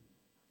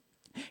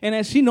 And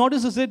as she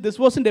notices it, this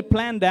wasn't a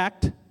planned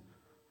act.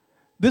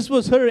 This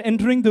was her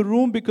entering the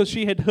room because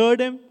she had heard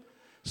him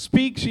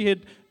speak.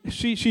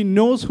 She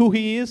knows who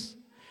he is.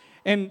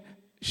 And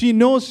she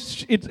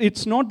knows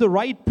it's not the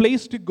right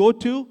place to go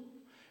to.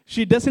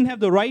 She doesn't have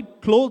the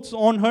right clothes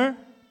on her.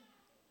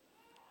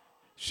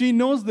 She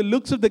knows the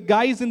looks of the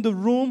guys in the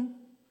room.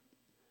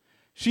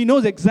 She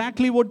knows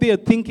exactly what they are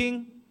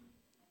thinking.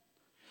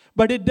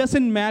 But it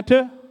doesn't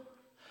matter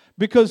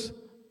because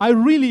I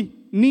really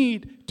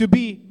need to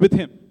be with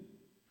him.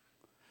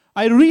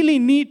 I really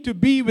need to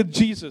be with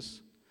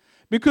Jesus.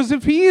 Because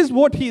if he is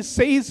what he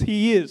says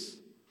he is,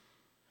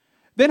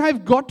 then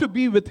I've got to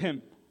be with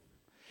him.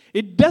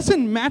 It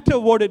doesn't matter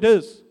what it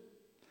is.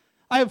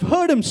 I have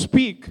heard him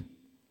speak.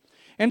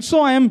 And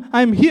so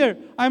I'm here,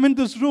 I'm in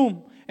this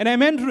room, and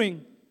I'm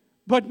entering.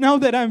 But now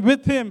that I'm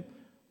with him,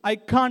 I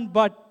can't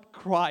but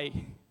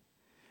cry.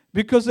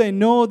 Because I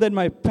know that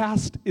my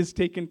past is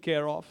taken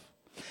care of.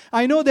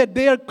 I know that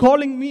they are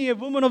calling me a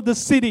woman of the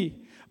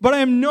city, but I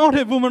am not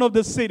a woman of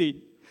the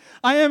city.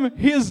 I am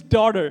his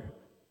daughter.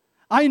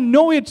 I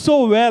know it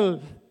so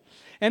well.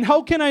 And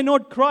how can I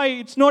not cry?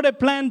 It's not a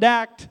planned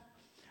act.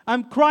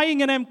 I'm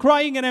crying and I'm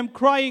crying and I'm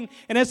crying.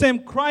 And as I'm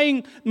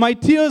crying, my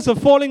tears are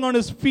falling on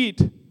his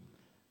feet.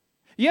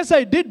 Yes,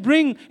 I did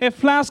bring a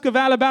flask of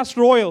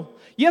alabaster oil.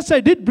 Yes, I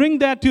did bring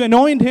that to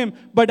anoint him.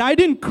 But I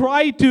didn't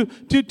cry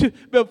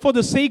for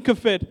the sake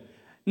of it.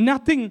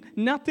 Nothing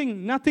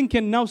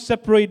can now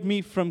separate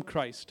me from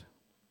Christ.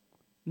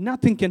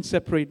 Nothing can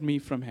separate me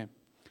from him.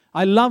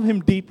 I love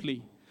him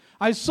deeply.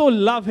 I so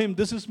love him.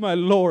 This is my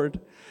Lord.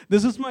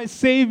 This is my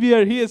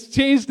Savior. He has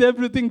changed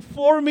everything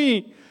for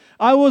me.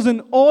 I was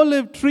an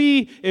olive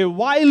tree, a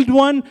wild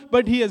one,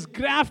 but he has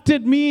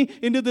grafted me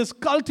into this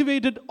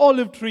cultivated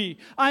olive tree.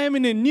 I am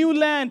in a new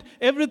land.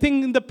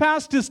 Everything in the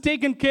past is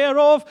taken care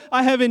of.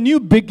 I have a new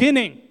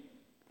beginning.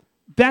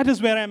 That is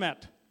where I'm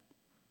at.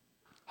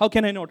 How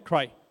can I not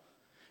cry?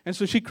 And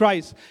so she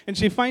cries, and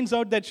she finds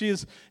out that she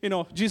is,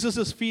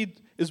 Jesus'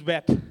 feet is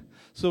wet.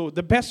 So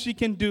the best she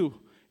can do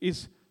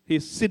is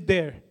sit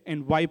there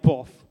and wipe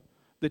off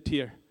the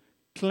tear,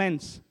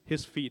 cleanse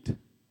his feet.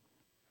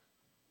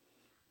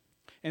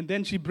 And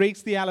then she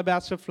breaks the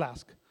alabaster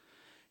flask,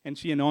 and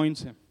she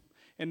anoints him.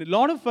 And a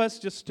lot of us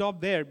just stop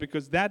there,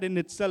 because that in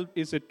itself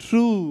is a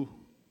true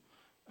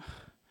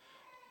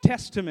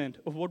testament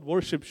of what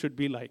worship should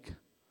be like.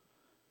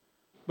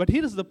 But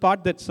here is the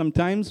part that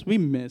sometimes we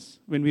miss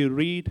when we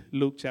read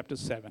Luke chapter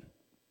 7.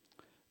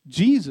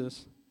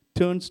 Jesus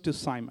turns to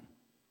Simon.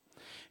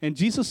 And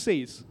Jesus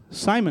says,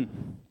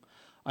 Simon,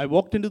 I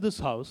walked into this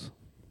house.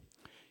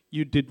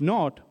 You did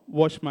not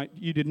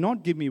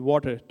give me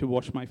water to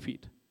wash my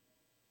feet.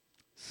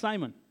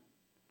 Simon,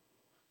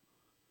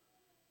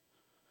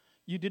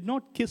 you did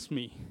not kiss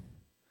me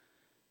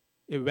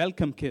a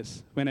welcome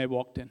kiss when I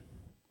walked in.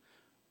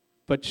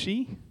 But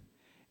she,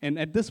 and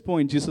at this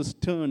point, Jesus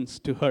turns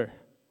to her.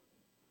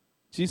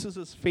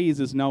 Jesus' face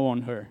is now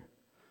on her.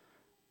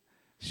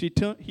 He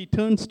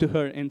turns to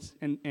her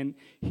and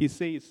he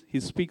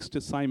speaks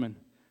to Simon,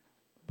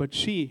 but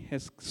she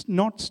has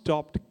not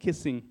stopped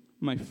kissing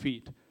my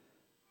feet.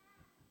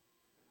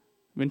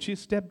 When she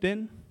stepped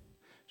in,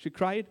 she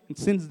cried, and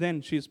since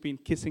then she's been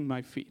kissing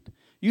my feet.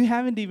 You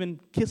haven't even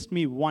kissed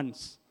me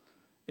once,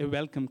 a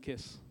welcome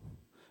kiss,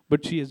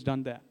 but she has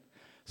done that.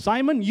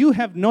 Simon, you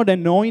have not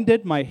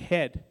anointed my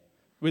head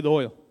with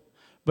oil,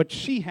 but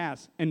she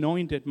has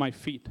anointed my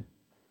feet.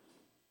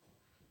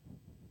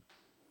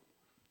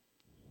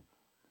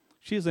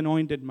 She has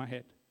anointed my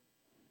head.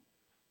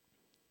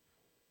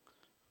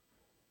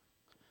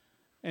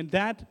 And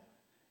that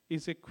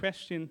is a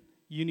question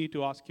you need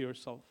to ask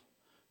yourself.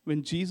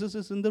 When Jesus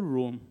is in the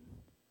room,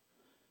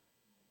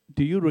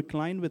 do you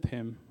recline with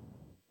him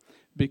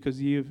because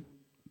you've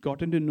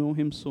gotten to know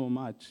him so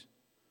much?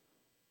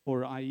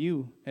 Or are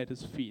you at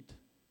his feet?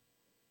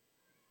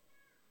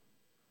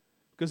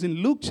 Because in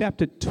Luke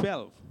chapter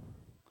 12,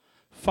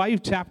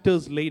 5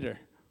 chapters later,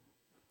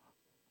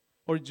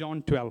 or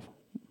John 12,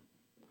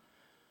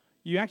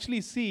 you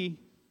actually see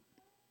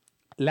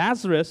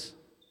Lazarus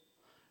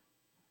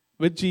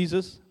with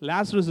Jesus.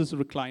 Lazarus is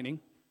reclining.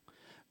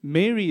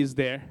 Mary is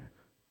there.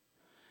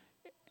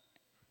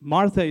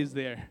 Martha is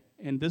there.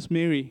 And this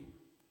Mary,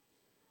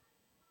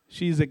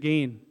 she's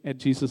again at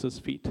Jesus'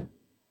 feet.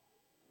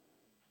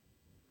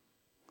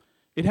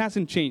 It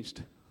hasn't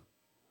changed.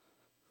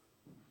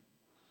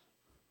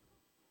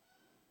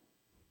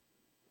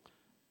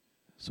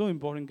 So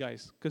important,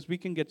 guys, because we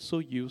can get so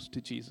used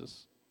to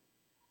Jesus.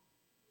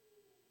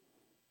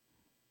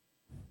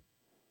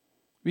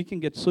 We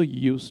can get so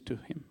used to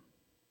him.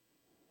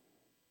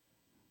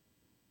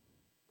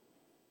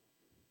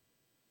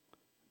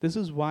 This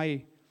is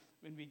why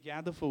when we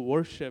gather for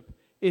worship,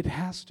 it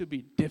has to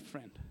be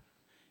different.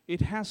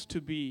 It has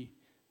to be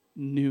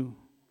new.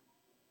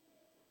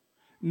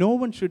 No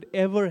one should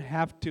ever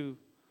have to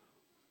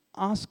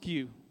ask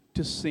you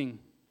to sing.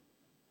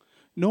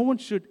 No one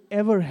should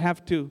ever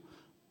have to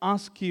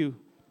ask you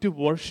to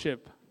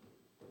worship.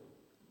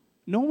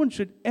 No one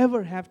should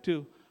ever have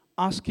to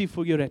ask you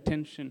for your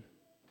attention.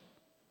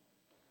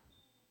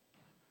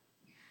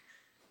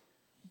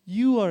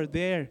 You are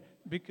there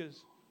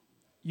because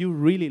you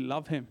really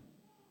love him.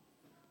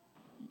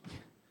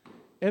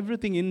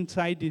 Everything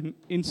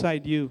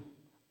inside you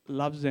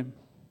loves him.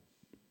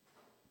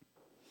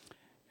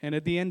 And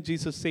at the end,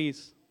 Jesus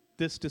says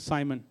this to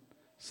Simon.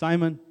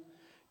 Simon,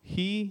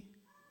 he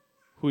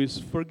who is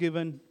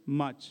forgiven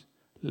much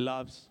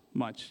loves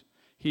much.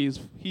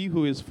 He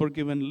who is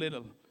forgiven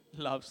little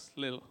loves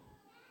little.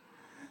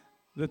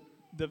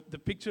 The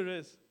picture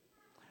is,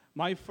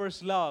 my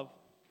first love,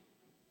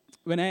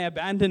 when I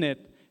abandon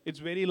it, it's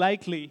very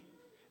likely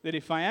that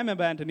if I am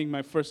abandoning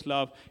my first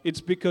love,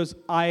 it's because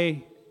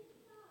I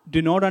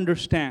do not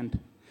understand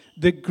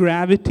the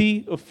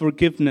gravity of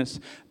forgiveness,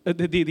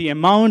 the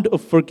amount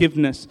of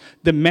forgiveness,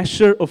 the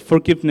measure of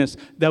forgiveness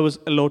that was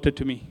allotted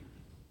to me.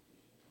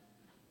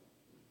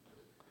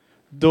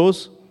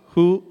 Those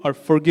who are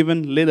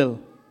forgiven little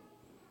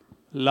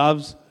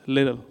loves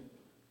little.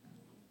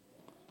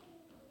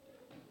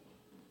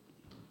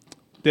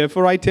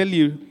 Therefore I tell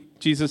you,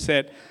 Jesus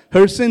said,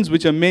 her sins,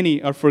 which are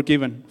many, are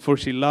forgiven, for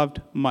she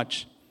loved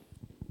much.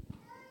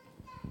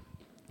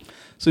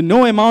 So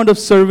no amount of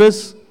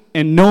service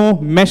and no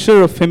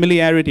measure of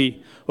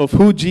familiarity of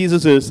who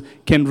Jesus is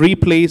can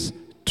replace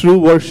true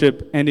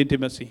worship and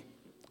intimacy.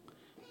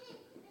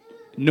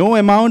 No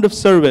amount of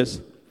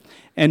service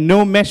and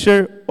no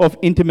measure of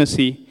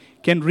intimacy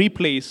can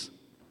replace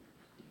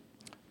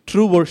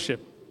true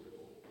worship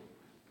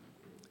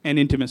and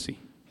intimacy.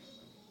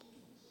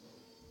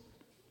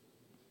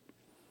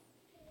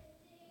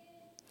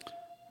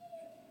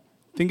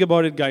 Think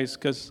about it, guys,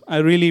 because I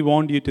really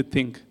want you to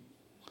think.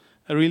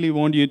 I really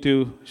want you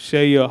to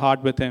share your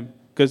heart with Him.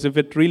 Because if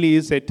it really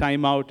is a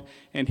timeout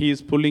and He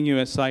is pulling you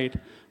aside,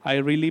 I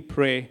really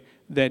pray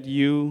that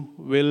you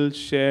will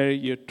share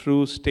your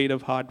true state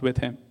of heart with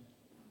Him.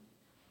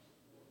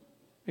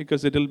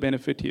 Because it will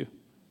benefit you.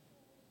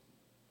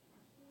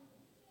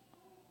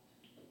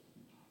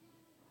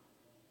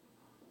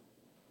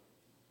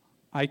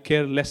 I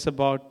care less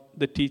about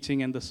the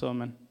teaching and the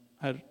sermon.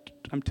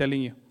 I'm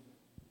telling you.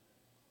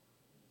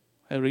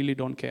 I really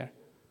don't care.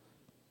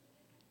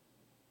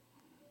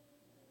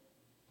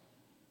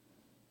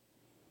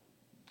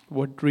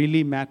 What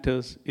really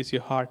matters is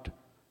your heart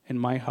and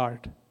my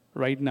heart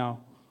right now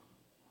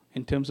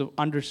in terms of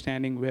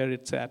understanding where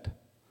it's at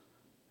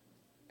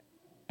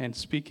and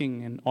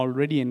speaking and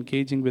already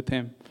engaging with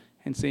Him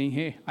and saying,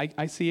 hey,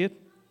 I see it.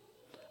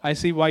 I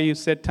see why you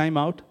said time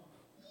out.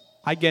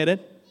 I get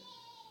it.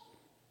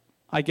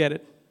 I get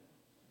it.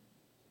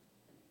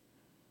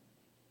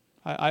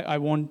 I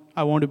want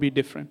to be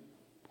different.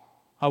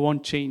 I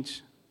want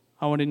change.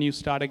 I want a new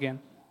start again.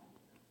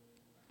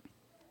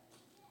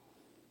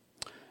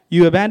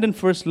 You abandon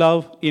first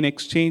love in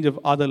exchange of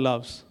other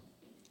loves.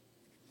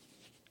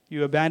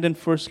 You abandon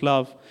first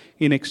love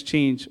in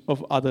exchange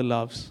of other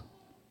loves.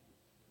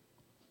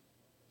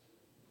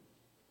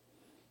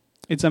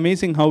 It's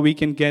amazing how we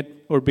can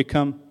get or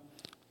become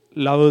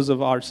lovers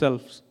of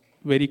ourselves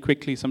very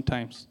quickly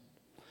sometimes.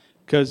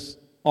 Because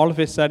all of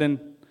a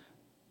sudden,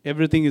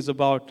 everything is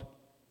about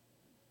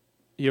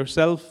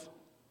yourself,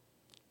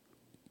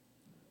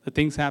 the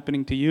things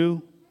happening to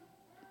you,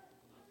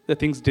 the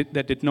things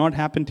that did not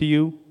happen to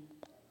you,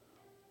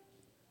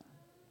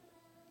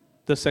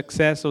 the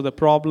success or the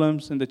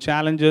problems and the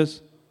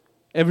challenges,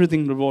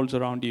 everything revolves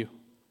around you.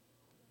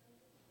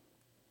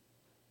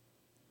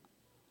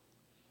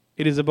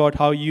 It is about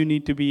how you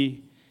need to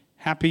be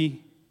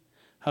happy,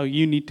 how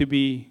you need to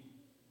be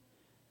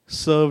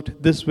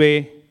served this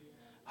way,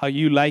 how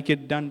you like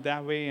it done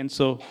that way, and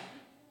so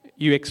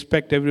you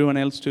expect everyone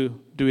else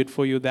to do it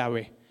for you that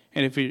way.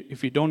 And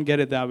if you don't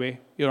get it that way,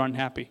 you're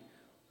unhappy.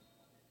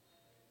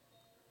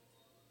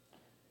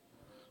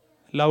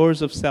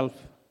 Lovers of self.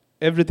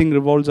 Everything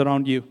revolves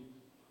around you.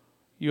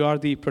 You are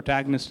the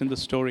protagonist in the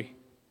story.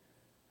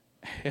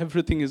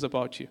 Everything is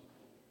about you.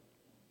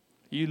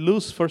 You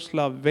lose first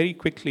love very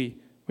quickly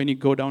when you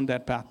go down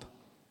that path.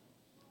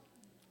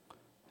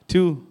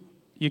 2,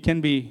 you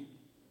can be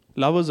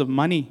lovers of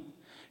money.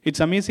 It's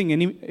amazing,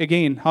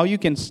 again, how you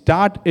can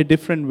start a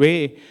different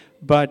way,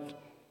 but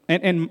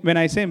and when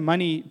I say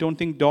money, don't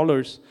think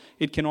dollars.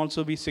 It can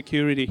also be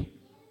security.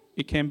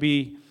 It can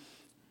be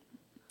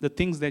the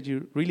things that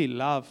you really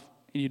love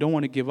and you don't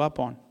want to give up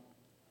on.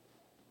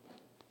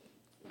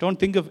 Don't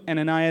think of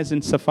Ananias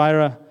and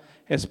Sapphira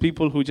as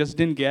people who just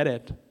didn't get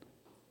it.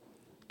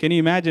 Can you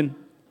imagine?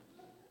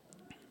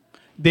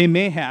 They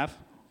may have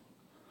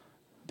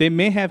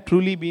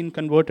truly been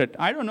converted.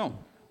 I don't know.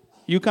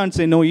 You can't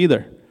say no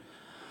either.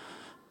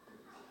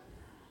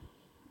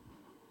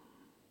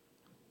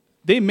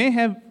 They may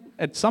have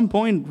at some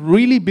point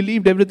really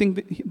believed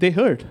everything they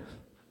heard.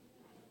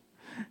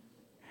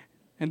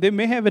 And they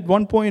may have at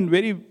one point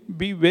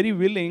be very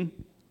willing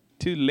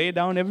to lay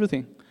down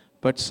everything.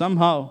 But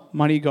somehow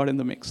money got in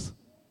the mix.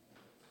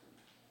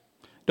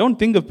 Don't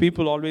think of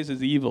people always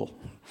as evil.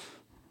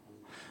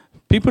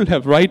 People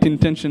have right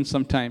intentions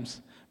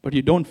sometimes, but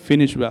you don't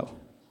finish well.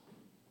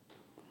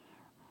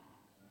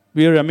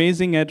 We are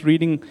amazing at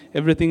reading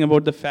everything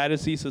about the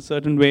Pharisees a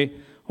certain way,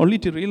 only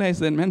to realize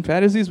that, man,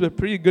 Pharisees were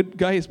pretty good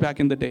guys back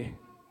in the day.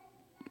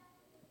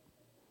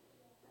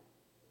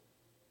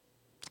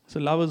 So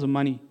lovers of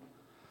money.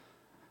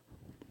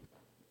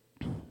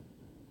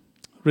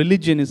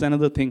 Religion is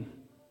another thing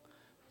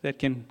that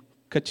can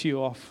cut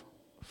you off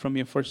from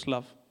your first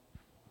love.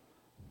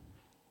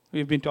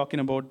 We've been talking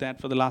about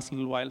that for the last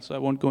little while, so I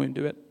won't go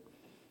into it.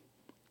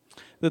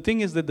 The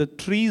thing is that the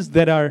trees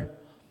that are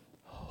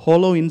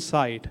hollow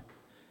inside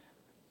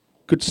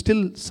could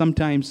still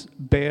sometimes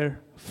bear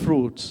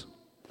fruits,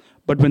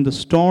 but when the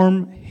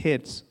storm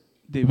hits,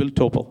 they will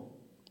topple.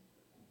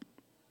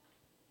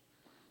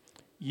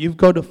 You've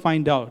got to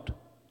find out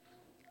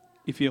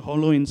if you're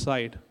hollow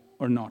inside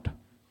or not.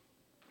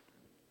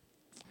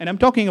 And I'm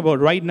talking about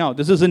right now.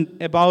 This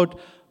isn't about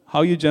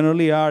how you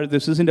generally are.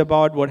 This isn't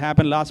about what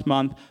happened last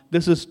month.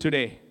 This is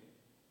today.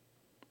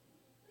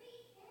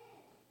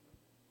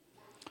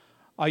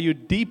 Are you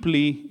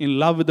deeply in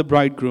love with the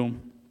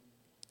bridegroom,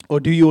 or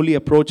do you only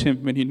approach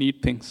him when you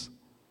need things?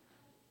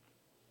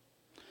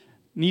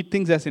 Need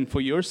things as in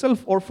for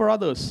yourself or for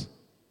others?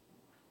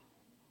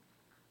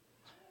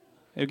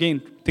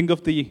 Again, think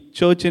of the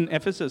church in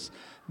Ephesus.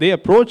 They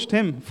approached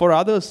him for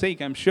others'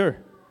 sake, I'm sure.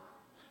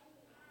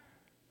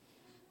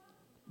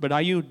 But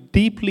are you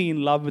deeply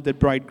in love with the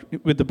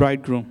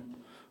bridegroom?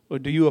 Or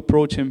do you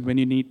approach him when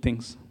you need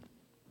things?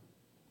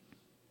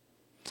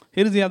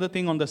 Here is the other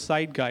thing on the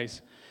side,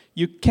 guys.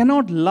 You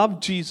cannot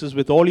love Jesus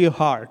with all your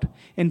heart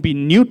and be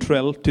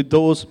neutral to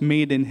those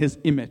made in his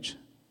image.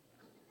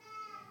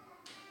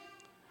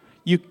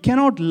 You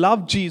cannot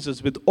love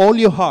Jesus with all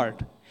your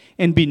heart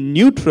and be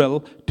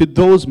neutral to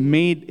those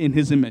made in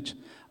his image.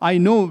 I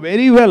know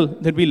very well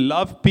that we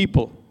love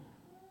people.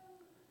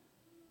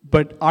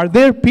 But are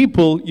there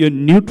people you're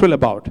neutral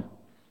about?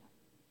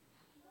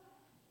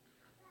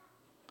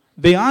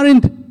 They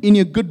aren't in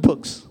your good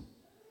books.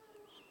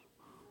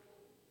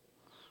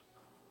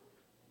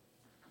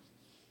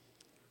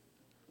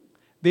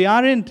 They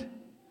aren't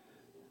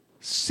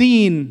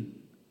seen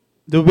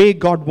the way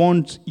God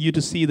wants you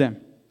to see them,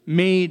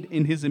 made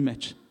in his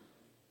image.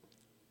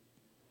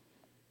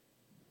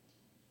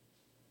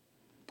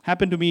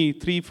 Happened to me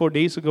 3-4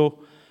 days ago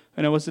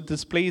when I was at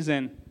this place,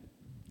 and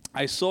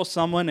I saw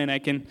someone, and I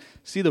can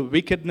see the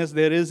wickedness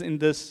there is in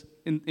this,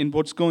 in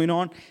what's going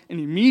on,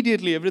 and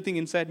immediately everything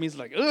inside me is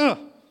like, ugh,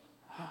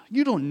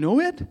 you don't know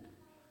it?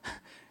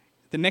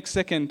 The next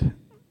second,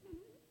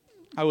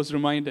 I was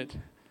reminded,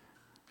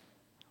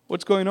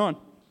 what's going on?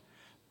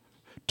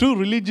 True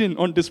religion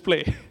on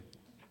display.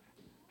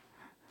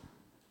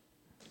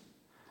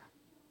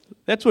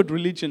 That's what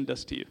religion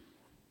does to you.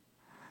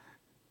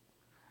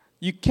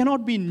 You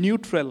cannot be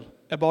neutral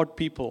about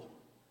people.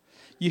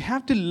 You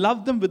have to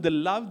love them with the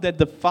love that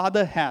the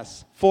Father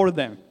has for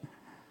them.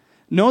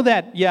 Know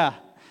that, yeah,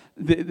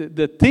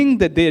 the thing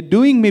that they're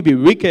doing may be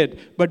wicked,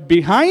 but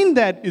behind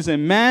that is a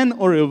man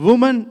or a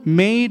woman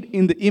made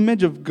in the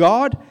image of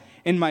God,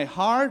 and my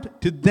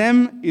heart to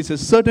them is a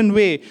certain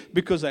way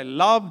because I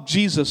love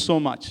Jesus so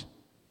much.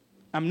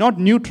 I'm not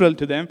neutral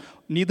to them,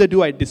 neither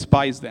do I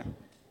despise them.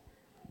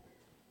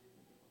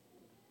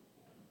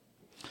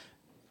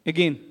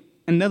 Again,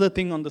 another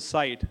thing on the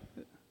side.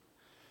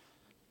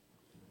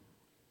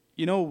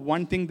 You know,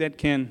 one thing that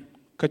can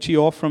cut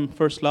you off from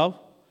first love,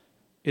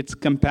 it's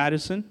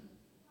comparison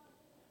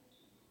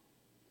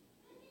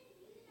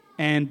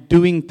and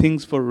doing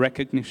things for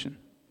recognition.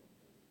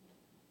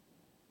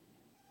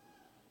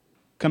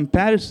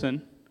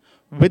 Comparison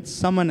with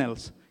someone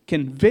else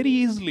can very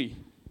easily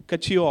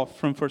cut you off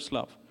from first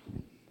love.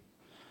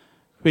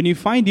 When you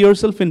find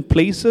yourself in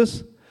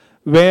places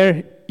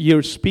where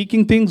you're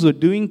speaking things or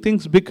doing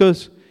things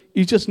because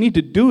you just need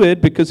to do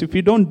it, because if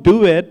you don't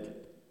do it,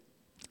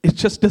 it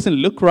just doesn't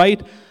look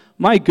right.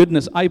 My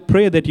goodness, I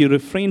pray that you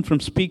refrain from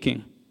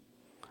speaking.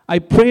 I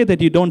pray that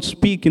you don't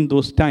speak in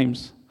those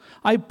times.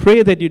 I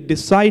pray that you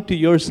decide to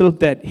yourself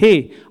that,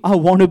 hey, I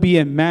want to be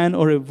a man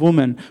or a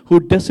woman who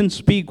doesn't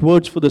speak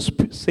words for the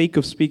sake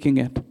of speaking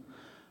it.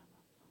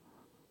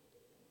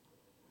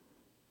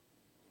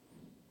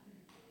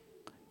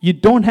 You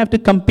don't have to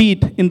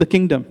compete in the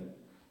kingdom.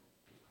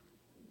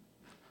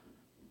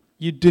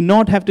 You do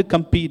not have to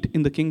compete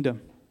in the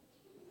kingdom.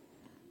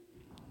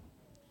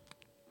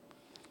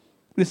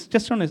 This is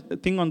just on a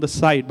thing on the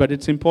side, but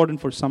it's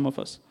important for some of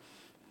us.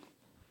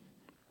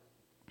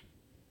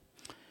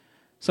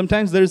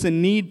 Sometimes there is a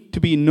need to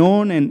be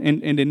known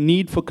and a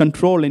need for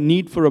control, a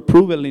need for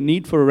approval, a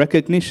need for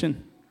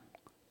recognition.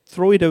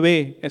 Throw it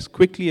away as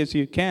quickly as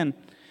you can.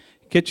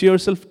 Get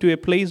yourself to a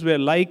place where,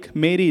 like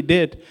Mary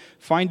did,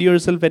 find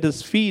yourself at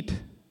his feet.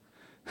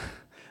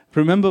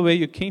 Remember where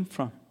you came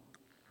from.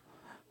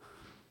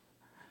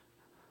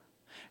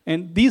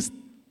 And these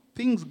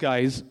things,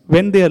 guys,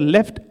 when they are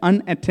left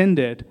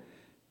unattended,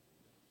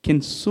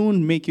 can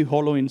soon make you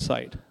hollow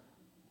inside.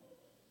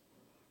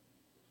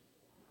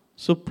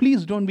 So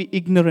please don't be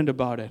ignorant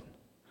about it.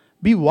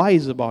 Be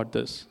wise about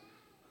this.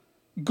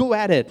 Go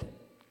at it.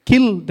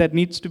 Kill that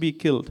needs to be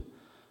killed.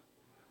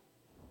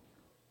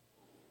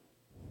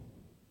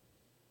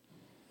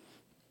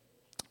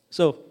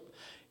 So,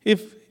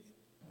 if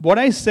what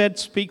I said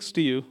speaks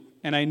to you,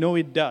 and I know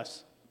it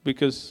does,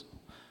 because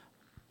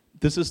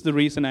this is the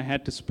reason I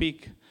had to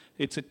speak.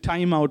 It's a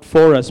timeout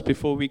for us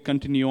before we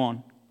continue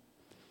on.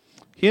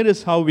 Here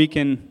is how we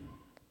can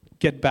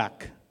get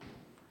back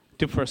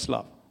to first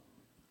love.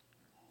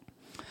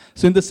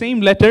 So in the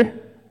same letter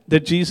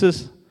that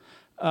Jesus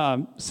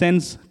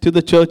sends to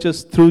the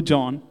churches through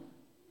John.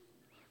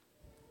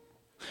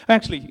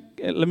 Actually,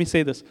 let me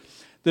say this.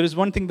 There is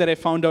one thing that I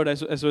found out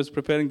as I was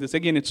preparing this.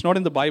 Again, it's not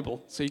in the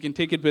Bible, so you can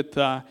take it with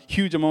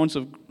huge amounts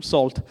of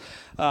salt.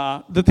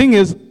 The thing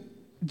is,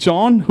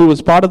 John, who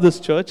was part of this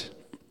church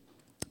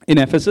in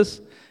Ephesus,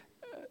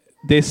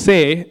 they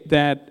say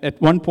that at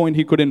one point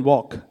he couldn't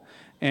walk.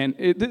 And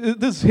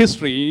this is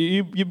history.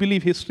 You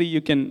believe history,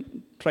 you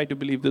can try to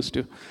believe this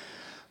too.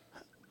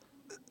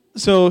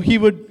 So he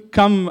would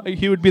come,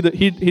 he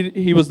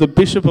was the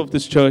bishop of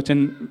this church,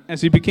 and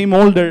as he became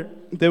older,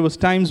 there was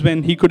times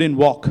when he couldn't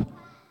walk.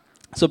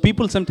 So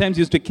people sometimes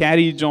used to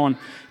carry John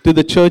to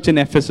the church in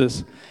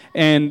Ephesus.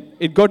 And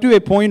it got to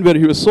a point where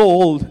he was so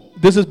old.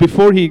 This is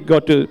before he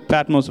got to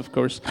Patmos, of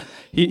course.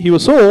 He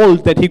was so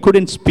old that he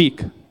couldn't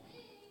speak.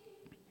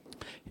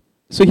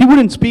 So he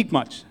wouldn't speak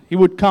much. He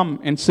would come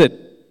and sit.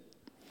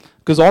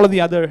 Because all of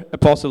the other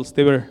apostles,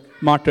 they were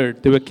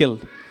martyred, they were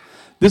killed.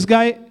 This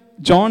guy,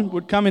 John,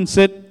 would come and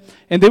sit,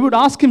 and they would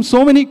ask him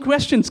so many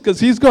questions because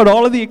he's got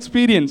all of the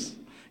experience.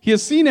 He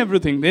has seen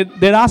everything.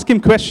 They'd ask him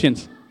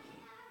questions.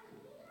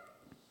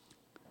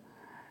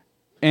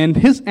 And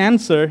his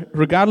answer,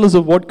 regardless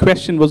of what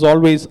question was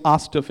always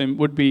asked of him,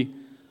 would be,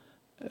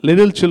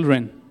 little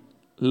children,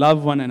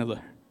 love one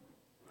another.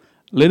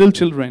 Little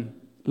children,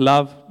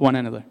 love one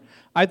another.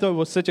 I thought it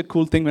was such a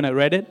cool thing when I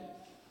read it,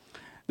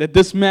 that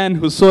this man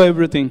who saw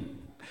everything,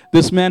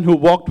 this man who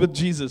walked with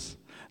Jesus,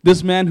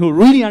 this man who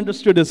really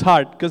understood his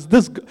heart, because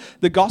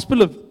the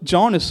Gospel of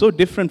John is so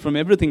different from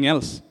everything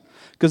else.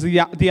 Because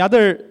the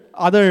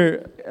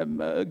other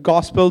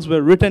Gospels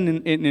were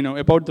written in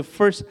about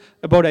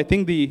I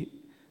think the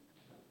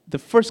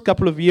first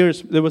couple of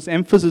years there was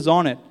emphasis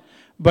on it,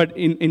 but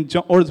in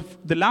John, or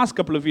the last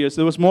couple of years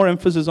there was more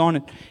emphasis on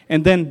it.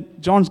 And then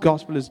John's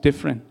Gospel is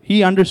different.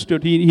 He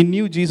understood. He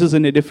knew Jesus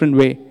in a different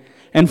way,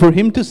 and for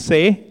him to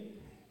say,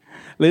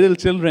 little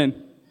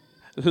children,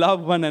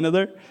 love one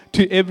another,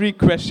 to every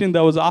question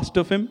that was asked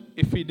of him,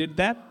 if he did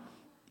that,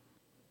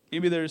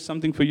 maybe there is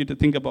something for you to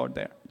think about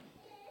there.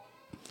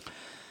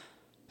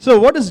 So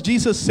what does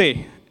Jesus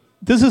say?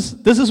 This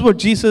is what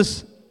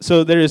Jesus,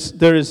 so there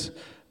is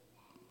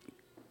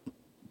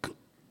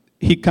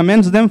he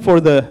commends them for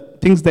the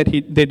things that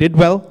they did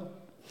well.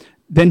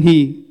 Then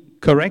he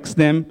corrects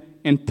them.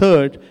 And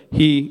third,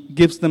 he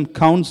gives them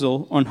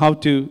counsel on how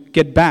to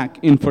get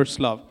back in first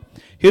love.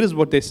 Here is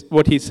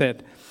what he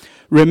said.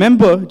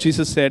 Remember,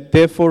 Jesus said,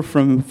 therefore,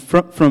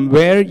 from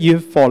where you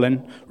have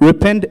fallen,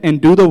 repent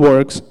and do the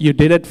works you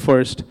did at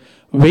first.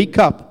 Wake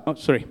up. Oh,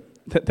 sorry.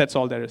 That's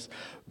all there is.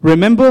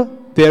 Remember,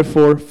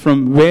 therefore,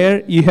 from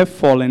where you have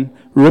fallen,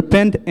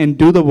 repent and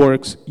do the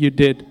works you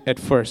did at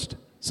first.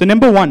 So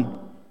number one,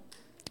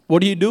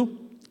 what do?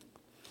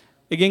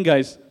 Again,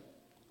 guys,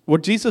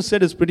 what Jesus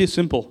said is pretty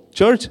simple.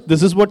 Church,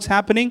 this is what's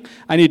happening.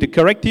 I need to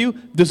correct you.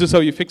 This is how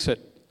you fix it.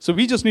 So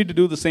we just need to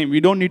do the same. We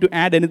don't need to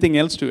add anything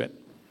else to it.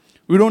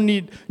 We don't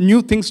need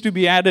new things to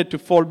be added to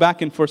fall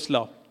back in first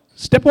love.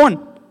 Step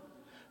one,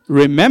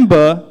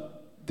 remember,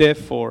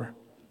 therefore,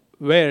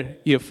 where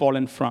you have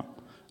fallen from.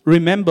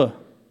 Remember.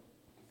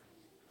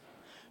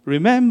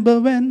 Remember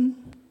when,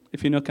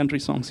 if you know country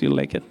songs, you'll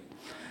like it.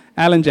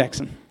 Alan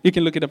Jackson. You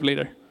can look it up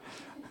later.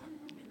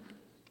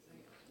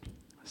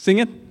 Sing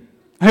it.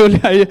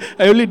 I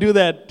only do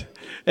that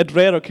at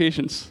rare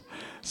occasions.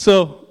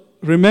 So,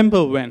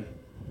 remember when.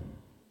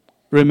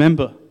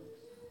 Remember.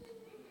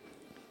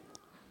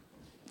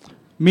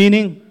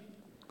 Meaning,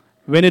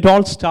 when it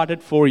all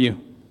started for you.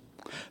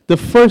 The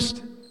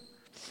first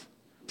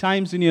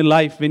times in your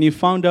life when you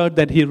found out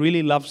that he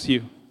really loves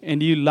you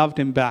and you loved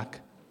him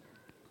back.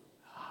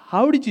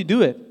 How did you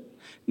do it?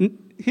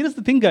 Here's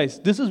the thing, guys.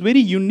 This is very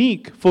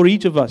unique for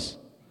each of us.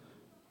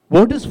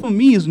 What is for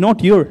me is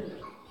not yours.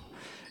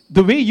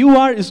 The way you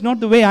are is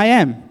not the way I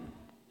am.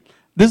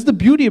 This is the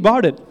beauty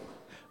about it.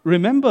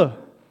 Remember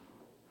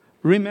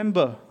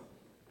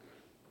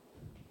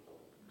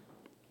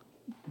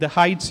the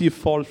heights you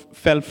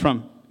fell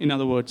from, in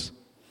other words.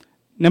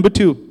 Number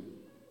two,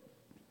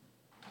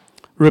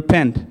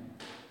 repent.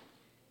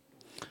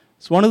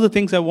 So one of the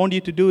things I want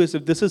you to do is,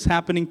 if this is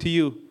happening to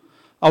you,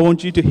 I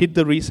want you to hit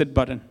the reset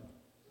button.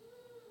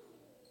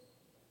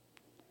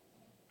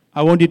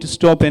 I want you to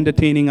stop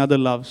entertaining other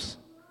loves.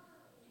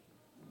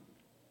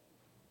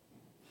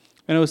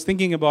 When I was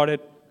thinking about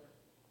it,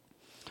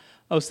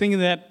 I was thinking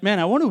that, man,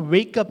 I want to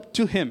wake up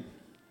to him.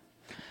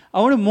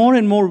 I want to more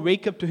and more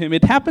wake up to him.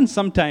 It happens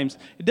sometimes.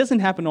 It doesn't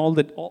happen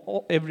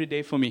every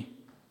day for me.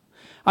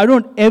 I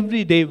don't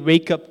every day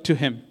wake up to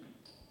him.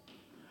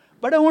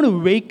 But I want to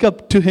wake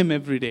up to him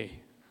every day.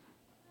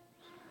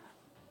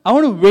 I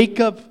want to wake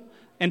up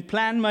and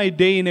plan my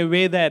day in a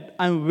way that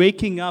I'm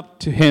waking up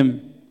to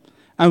him.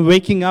 I'm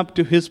waking up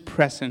to his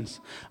presence.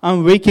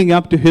 I'm waking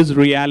up to his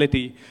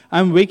reality.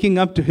 I'm waking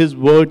up to his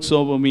words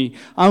over me.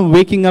 I'm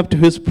waking up to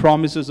his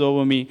promises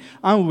over me.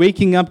 I'm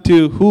waking up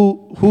to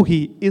who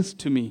he is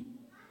to me.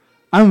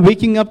 I'm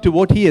waking up to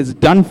what he has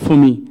done for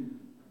me.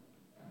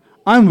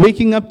 I'm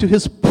waking up to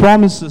his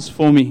promises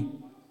for me.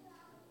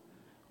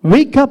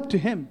 Wake up to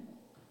him.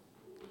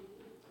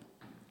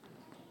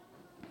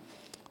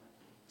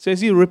 So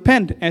as you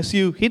repent, as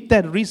you hit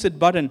that reset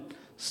button,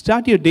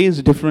 start your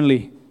days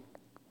differently.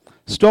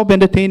 Stop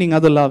entertaining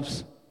other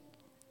loves.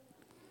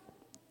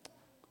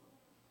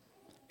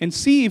 And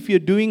see if you're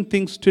doing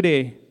things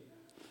today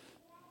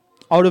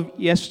out of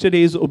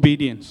yesterday's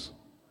obedience.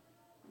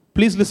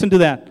 Please listen to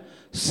that.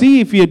 See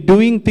if you're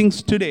doing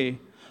things today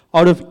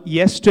out of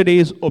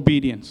yesterday's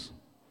obedience.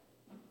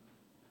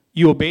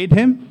 You obeyed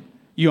him,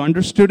 you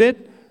understood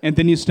it, and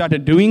then you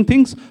started doing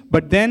things,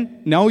 but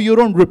then now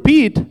you're on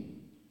repeat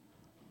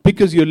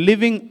because you're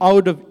living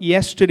out of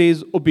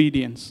yesterday's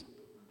obedience.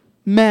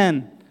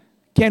 Man,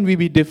 can we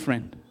be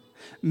different?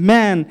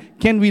 Man,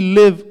 can we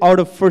live out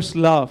of first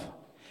love?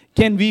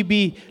 Can we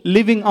be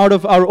living out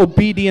of our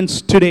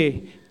obedience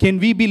today? Can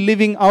we be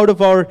living out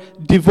of our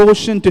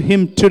devotion to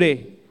Him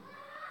today?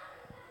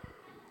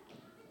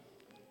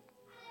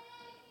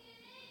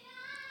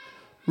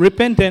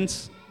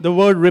 Repentance, the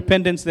word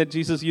repentance that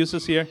Jesus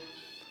uses here,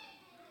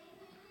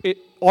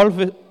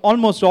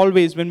 almost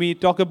always when we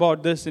talk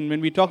about this and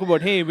when we talk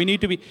about, hey, we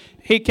need to be,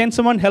 hey, can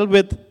someone help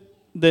with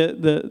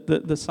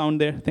the sound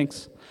there?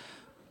 Thanks.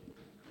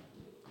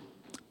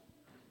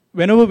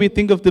 Whenever we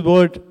think of the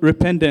word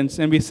repentance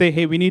and we say,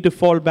 hey, we need to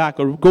fall back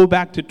or go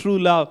back to true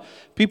love,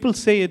 people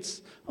say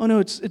it's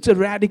a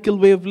radical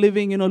way of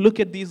living. Look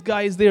at these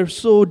guys. They are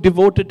so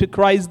devoted to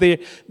Christ. They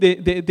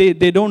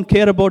don't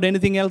care about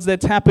anything else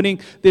that's happening.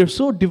 They're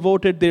so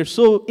devoted. They're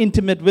so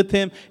intimate with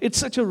Him. It's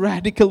such a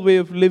radical way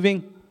of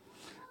living.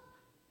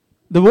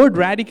 The word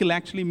radical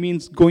actually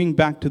means going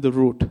back to the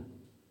root.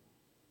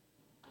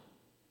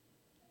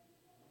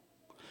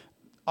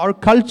 Our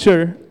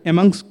culture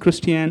amongst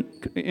Christians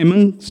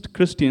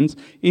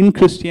in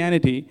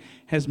Christianity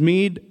has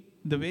made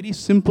the very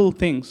simple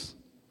things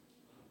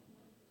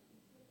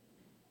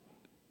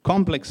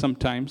complex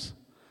sometimes,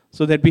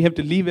 so that we have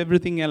to leave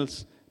everything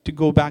else to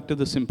go back to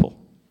the simple.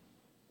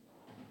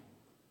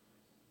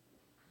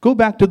 Go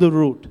back to the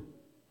root.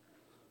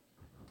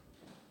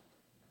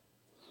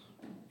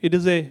 It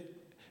is a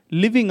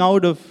living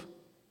out of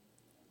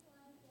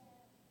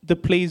the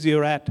place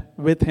you're at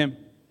with Him,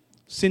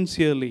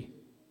 sincerely.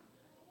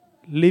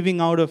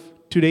 Living out of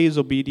today's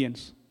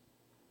obedience.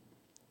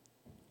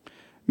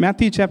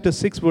 Matthew chapter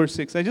 6, verse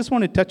 6. I just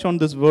want to touch on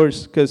this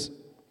verse because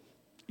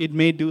it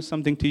may do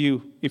something to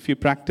you if you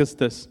practice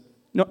this.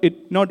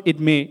 It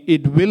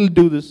will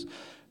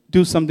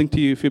do something to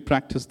you if you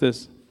practice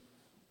this.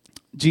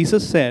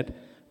 Jesus said,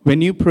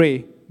 when you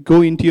pray,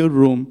 go into your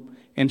room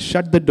and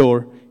shut the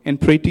door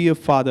and pray to your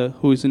Father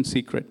who is in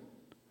secret.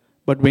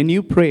 But when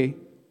you pray,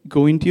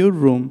 go into your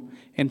room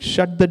and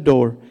shut the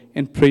door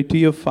and pray to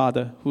your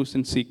Father who's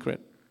in secret.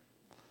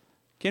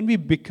 Can we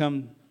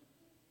become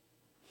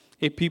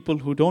a people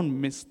who don't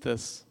miss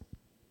this?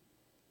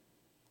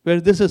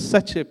 Where this is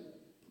such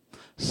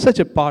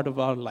a part of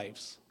our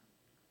lives.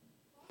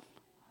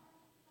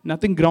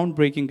 Nothing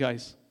groundbreaking,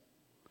 guys.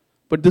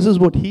 But this is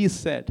what He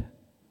said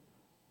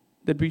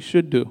that we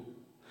should do.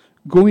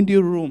 Go into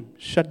your room,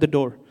 shut the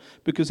door.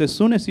 Because as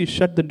soon as you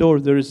shut the door,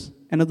 there is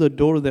another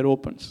door that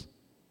opens.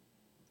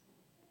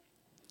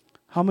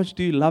 How much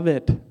do you love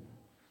it?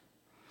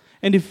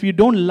 And if you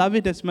don't love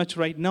it as much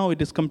right now,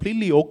 it is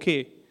completely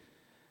okay.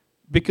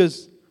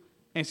 Because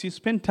as you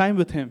spend time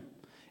with Him,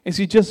 as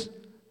you just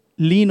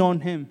lean on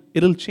Him,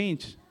 it'll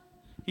change.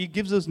 He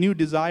gives us new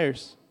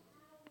desires.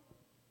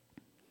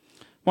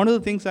 One of the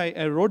things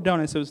I wrote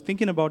down as I was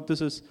thinking about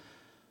this is,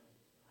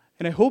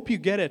 and I hope you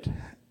get it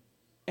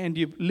and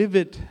you live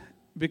it,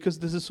 because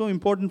this is so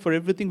important for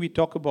everything we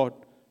talk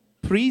about.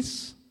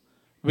 Priests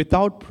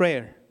without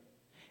prayer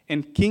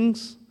and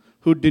kings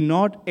who do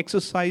not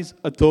exercise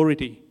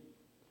authority,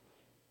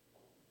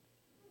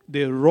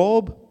 they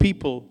rob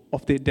people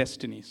of their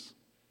destinies.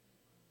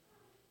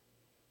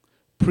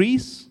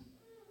 Priests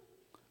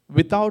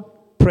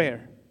without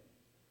prayer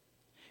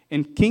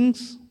and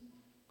kings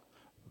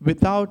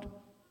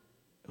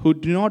who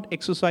do not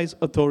exercise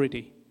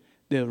authority,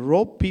 they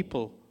rob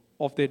people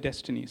of their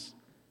destinies.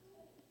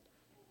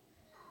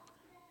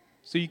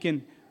 So you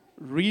can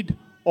read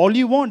all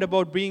you want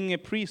about being a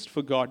priest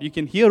for God. You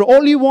can hear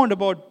all you want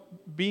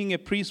about being a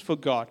priest for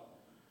God.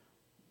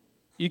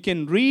 You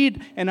can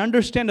read and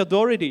understand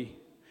authority.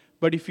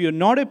 But if you're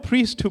not a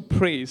priest who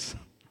prays,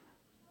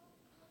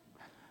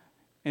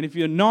 and if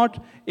you're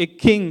not a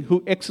king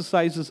who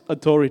exercises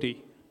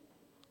authority,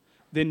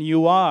 then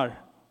you are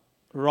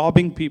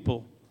robbing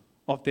people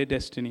of their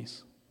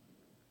destinies.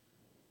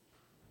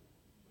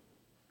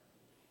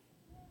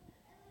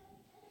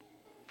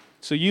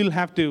 So you'll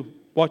have to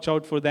watch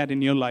out for that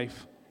in your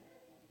life.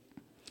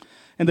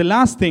 And the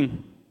last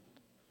thing,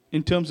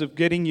 in terms of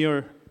getting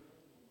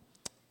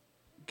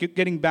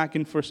back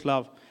in first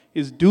love,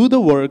 is do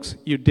the works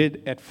you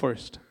did at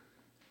first.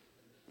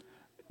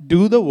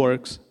 Do the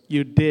works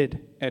you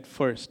did at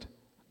first.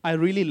 I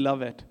really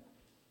love it.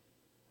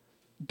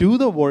 Do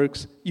the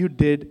works you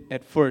did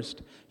at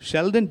first.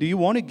 Sheldon, do you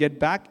want to get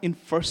back in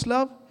first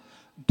love?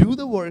 Do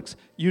the works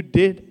you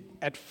did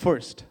at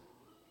first.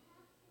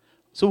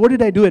 So what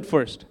did I do at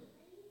first?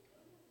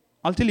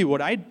 I'll tell you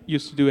what I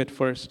used to do at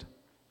first.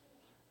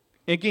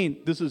 Again,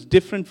 this is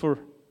different for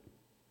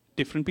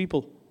different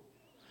people.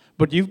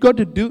 But you've got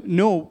to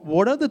know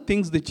what are the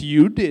things that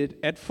you did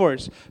at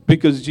first.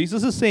 Because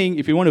Jesus is saying,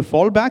 if you want to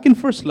fall back in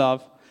first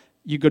love,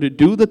 you've got to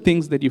do the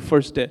things that you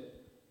first did.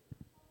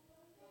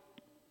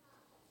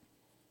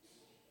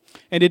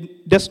 And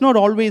it does not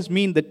always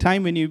mean the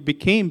time when you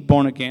became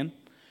born again.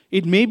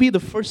 It may be the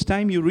first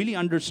time you really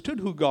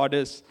understood who God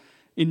is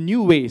in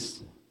new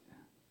ways.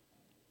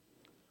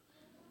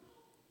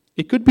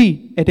 It could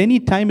be at any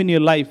time in your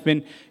life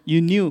when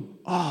you knew,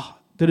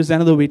 there is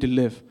another way to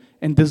live,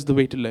 and this is the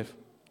way to live.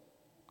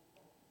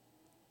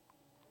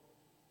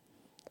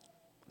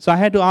 So I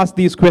had to ask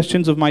these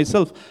questions of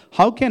myself.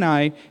 How can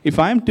I, if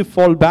I am to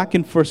fall back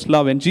in first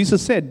love, and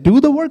Jesus said, do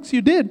the works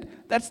you did.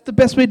 That's the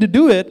best way to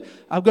do it.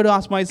 I've got to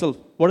ask myself,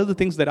 what are the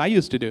things that I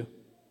used to do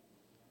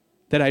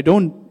that I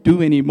don't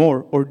do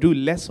anymore or do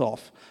less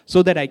of,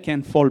 so that I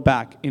can fall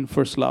back in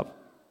first love?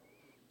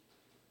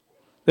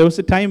 There was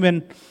a time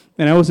when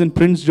I was in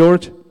Prince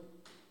George,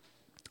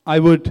 I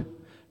would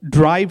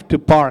drive to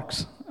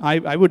parks.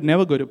 I would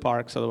never go to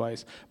parks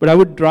otherwise. But I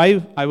would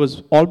drive. I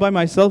was all by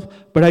myself,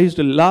 but I used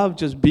to love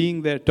just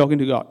being there talking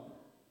to God.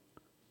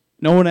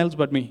 No one else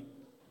but me.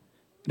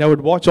 And I would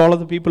watch all of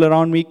the people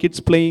around me, kids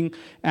playing,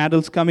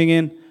 adults coming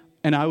in,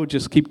 and I would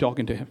just keep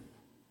talking to Him.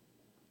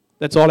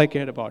 That's all I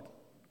cared about.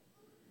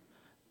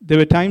 There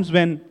were times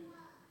when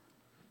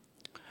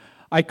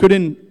I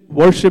couldn't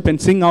worship and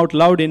sing out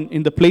loud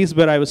in the place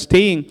where I was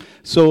staying,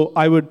 so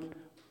I would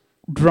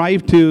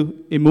drive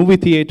to a movie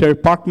theater,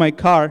 park my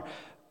car.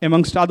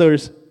 Amongst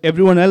others,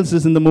 everyone else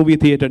is in the movie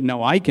theater.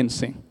 Now I can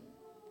sing.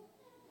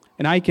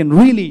 And I can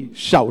really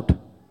shout.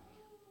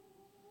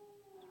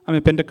 I'm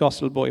a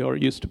Pentecostal boy, or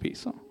used to be,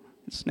 so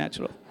it's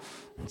natural.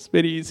 It's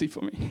very easy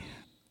for me.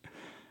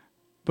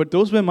 But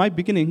those were my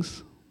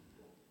beginnings.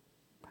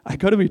 I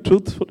got to be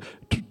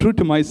true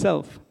to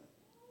myself.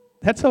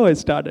 That's how I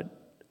started.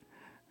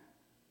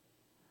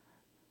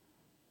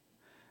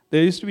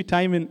 There used to be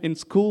time in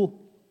school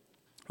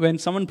when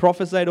someone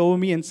prophesied over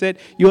me and said,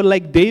 you're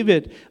like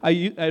David.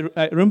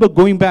 I remember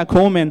going back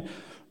home and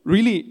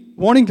really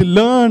wanting to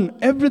learn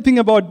everything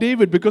about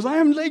David, because I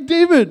am like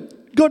David.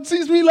 God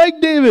sees me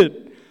like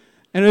David.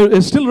 And I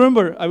still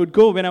remember, I would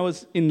go when I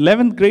was in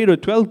 11th grade or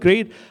 12th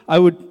grade, I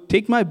would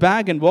take my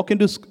bag and walk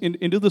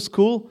into the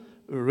school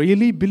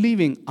really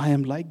believing I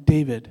am like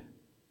David.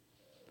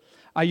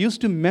 I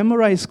used to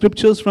memorize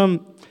scriptures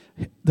from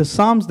the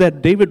Psalms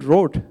that David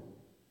wrote.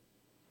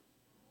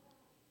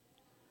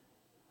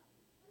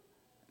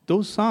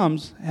 Those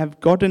Psalms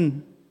have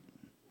gotten...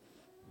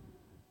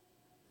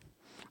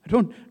 I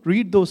don't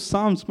read those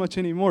Psalms much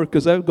anymore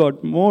because I've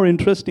got more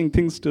interesting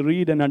things to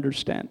read and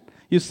understand.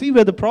 You see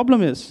where the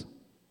problem is.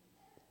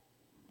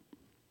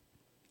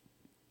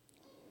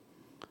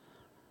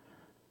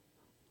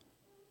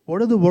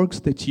 What are the works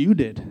that you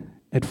did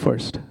at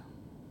first?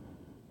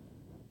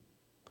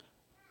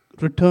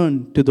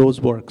 Return to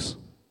those works.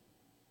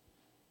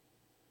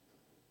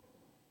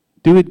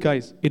 Do it,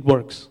 guys. It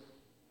works.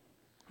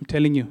 I'm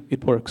telling you,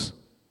 it works.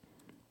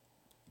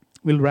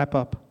 We'll wrap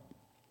up.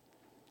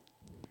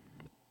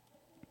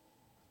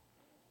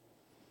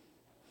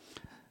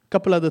 A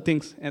couple other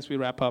things as we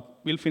wrap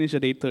up. We'll finish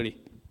at 8:30.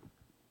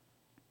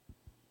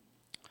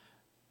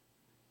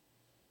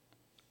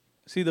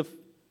 See, the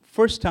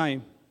first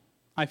time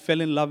I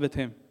fell in love with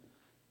Him,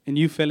 and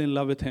you fell in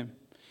love with Him,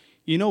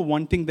 you know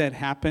one thing that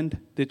happened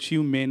that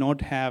you may not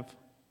have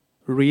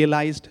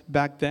realized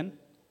back then?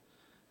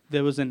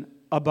 There was an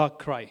Abba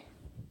cry.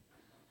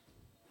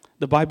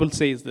 The Bible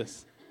says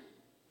this.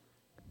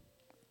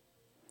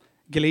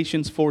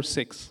 Galatians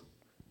 4:6.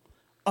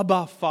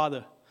 Abba,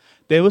 Father.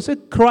 There was a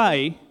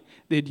cry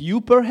that you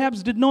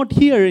perhaps did not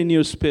hear in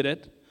your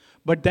spirit,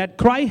 but that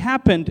cry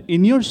happened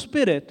in your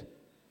spirit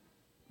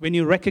when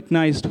you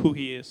recognized who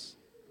He is.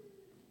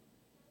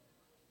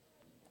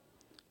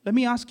 Let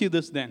me ask you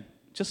this then,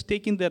 just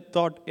taking that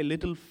thought a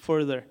little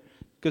further,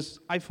 because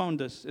I found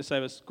this as I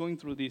was going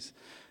through these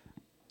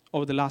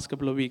over the last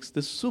couple of weeks.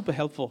 This is super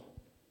helpful.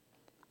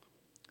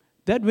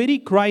 That very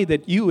cry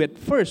that you at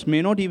first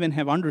may not even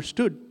have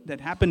understood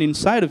that happened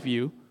inside of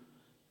you,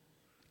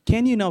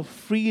 can you now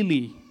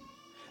freely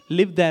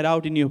live that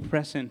out in your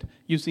present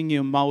using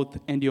your mouth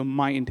and your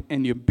mind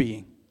and your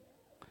being?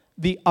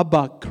 The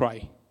Abba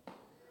cry.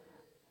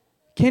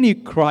 Can you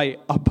cry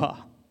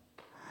Abba?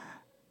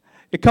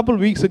 A couple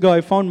of weeks ago,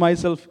 I found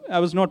myself, I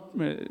was not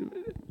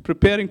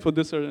preparing for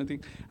this or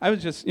anything. I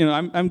was just,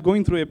 I'm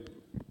going through a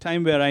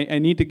time where I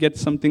need to get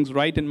some things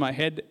right in my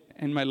head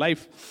and my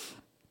life.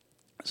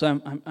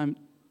 So I'm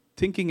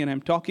thinking and I'm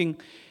talking,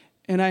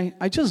 and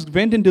I just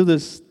went into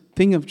this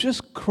thing of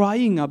just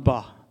crying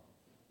Abba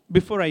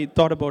before I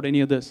thought about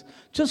any of this.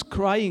 Just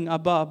crying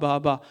Abba, Abba,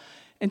 Abba,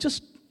 and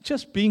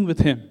just being with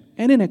Him.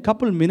 And in a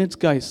couple of minutes,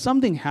 guys,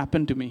 something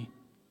happened to me.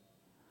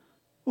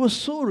 It was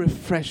so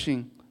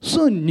refreshing,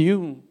 so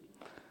new.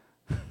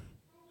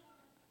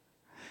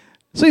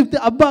 So if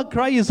the Abba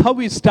cry is how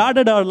we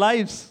started our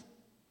lives,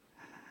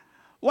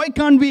 why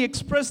can't we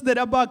express that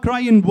Abba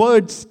cry in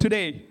words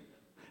today?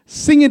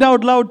 Sing it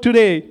out loud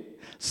today.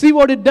 See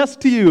what it does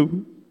to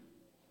you.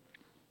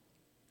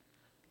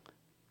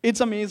 It's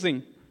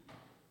amazing.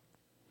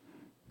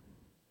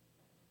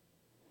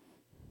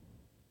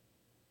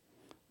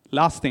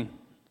 Last thing.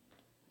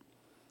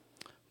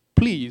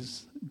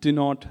 Please do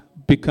not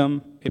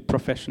become a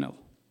professional.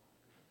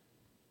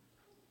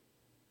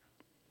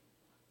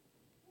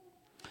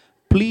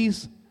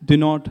 Please do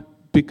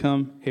not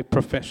become a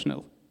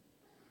professional.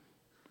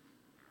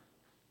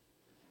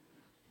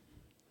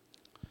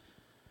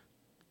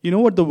 You know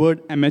what the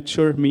word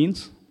amateur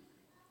means?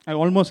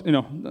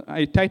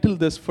 I titled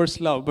this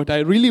First Love, but I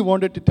really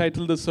wanted to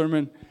title the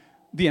sermon,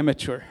 The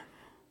Amateur.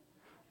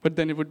 But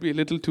then it would be a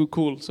little too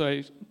cool, so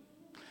I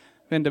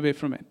went away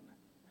from it.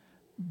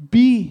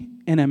 Be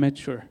an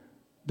amateur.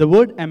 The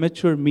word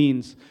amateur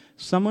means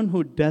someone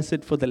who does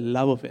it for the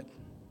love of it.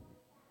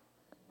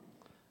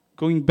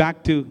 Going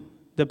back to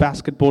the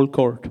basketball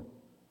court,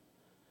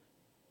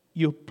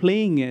 you're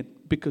playing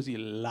it because you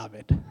love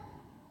it.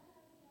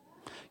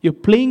 You're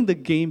playing the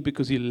game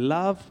because you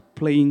love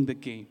playing the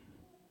game.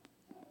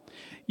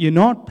 You're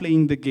not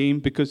playing the game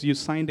because you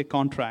signed a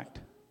contract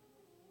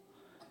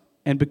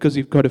and because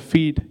you've got to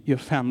feed your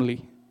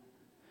family.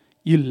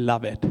 You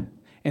love it,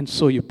 and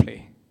so you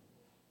play.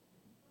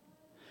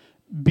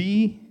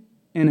 Be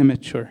an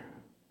amateur.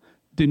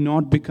 Do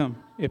not become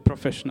a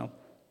professional.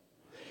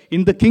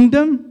 In the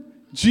kingdom,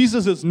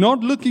 Jesus is not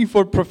looking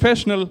for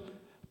professional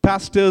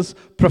pastors,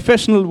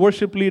 professional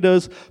worship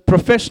leaders,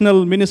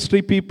 professional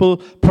ministry people,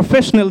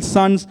 professional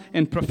sons,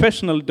 and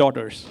professional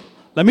daughters.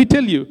 Let me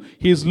tell you,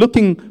 He is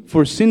looking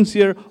for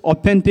sincere,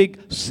 authentic,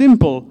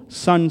 simple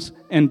sons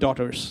and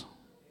daughters.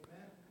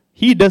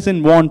 He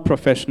doesn't want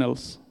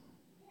professionals.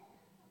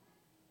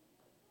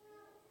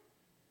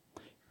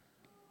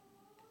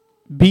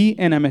 Be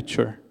an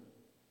amateur.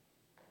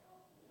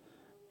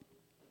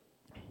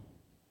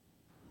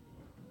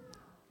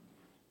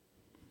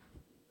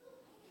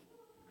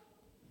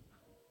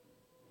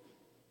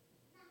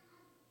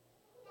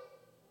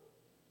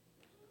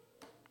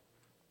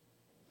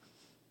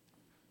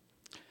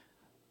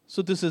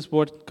 So this is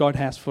what God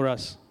has for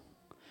us.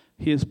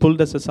 He has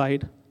pulled us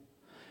aside.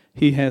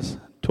 He has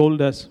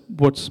told us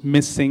what's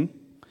missing.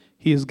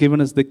 He has given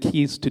us the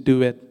keys to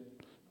do it.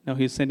 Now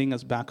He's sending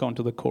us back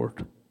onto the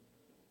court.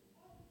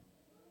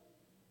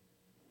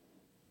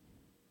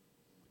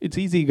 It's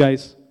easy,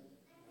 guys.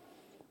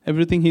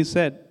 Everything He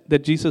said, that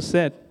Jesus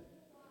said.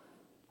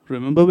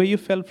 Remember where you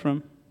fell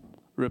from.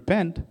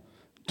 Repent.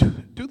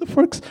 Do the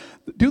works.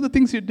 Do the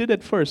things you did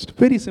at first.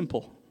 Very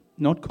simple.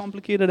 Not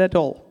complicated at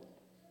all.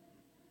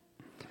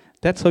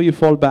 That's how you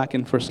fall back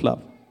in first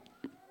love.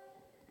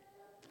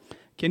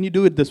 Can you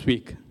do it this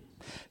week?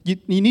 You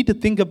need to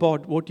think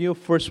about what your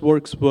first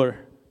works were.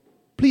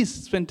 Please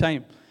spend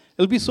time.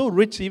 It'll be so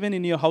rich even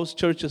in your house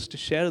churches to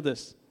share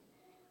this.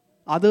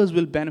 Others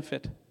will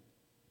benefit.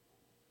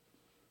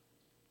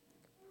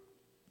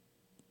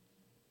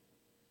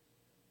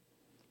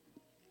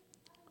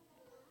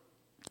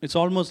 It's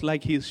almost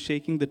like He's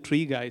shaking the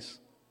tree, guys.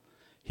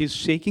 He's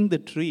shaking the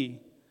tree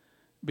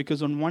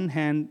because on one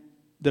hand,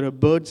 there are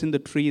birds in the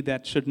tree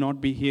that should not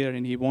be here,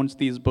 and He wants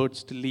these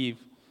birds to leave.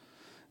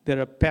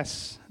 There are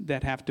pests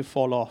that have to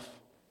fall off.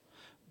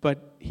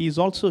 But He's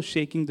also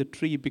shaking the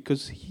tree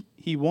because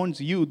He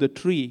wants you, the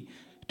tree,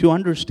 to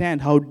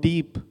understand how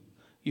deep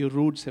your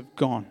roots have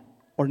gone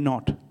or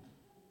not.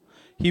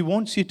 He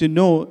wants you to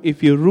know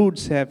if your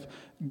roots have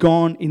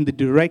gone in the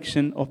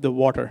direction of the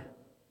water.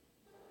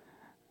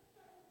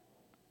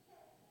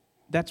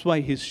 That's why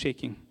He's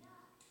shaking.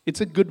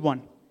 It's a good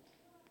one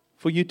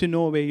for you to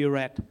know where you're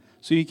at.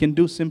 So you can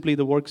do simply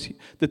the works,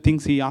 the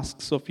things He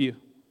asks of you.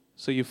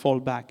 So you fall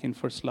back in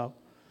first love.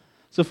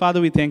 So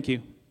Father, we thank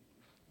You.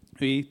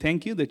 We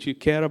thank You that You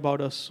care about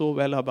us so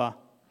well, Abba.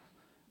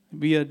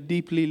 We are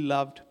deeply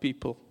loved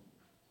people.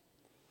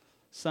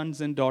 Sons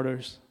and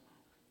daughters.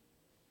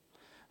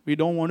 We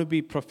don't want to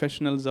be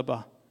professionals,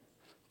 Abba.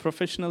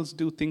 Professionals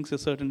do things a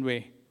certain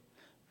way.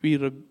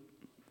 We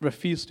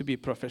refuse to be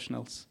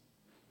professionals.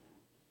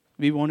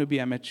 We want to be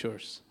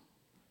amateurs.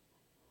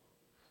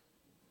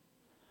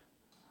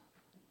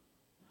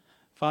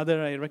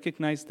 Father, I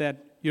recognize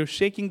that You're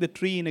shaking the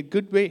tree in a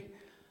good way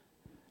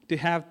to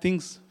have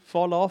things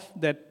fall off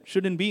that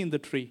shouldn't be in the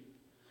tree.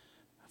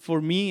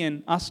 For me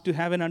and us to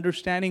have an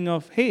understanding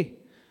of, hey,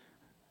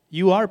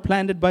 you are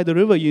planted by the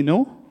river, you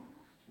know.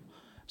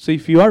 So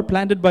if you are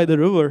planted by the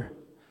river,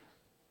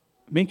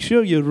 make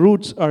sure your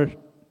roots are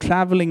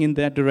traveling in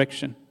that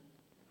direction.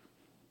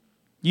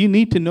 You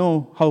need to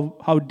know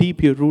how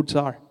deep your roots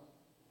are.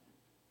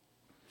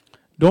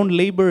 Don't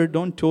labor,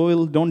 don't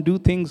toil, don't do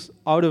things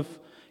out of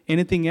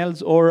anything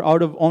else or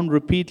out of on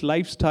repeat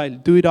lifestyle.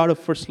 Do it out of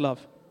first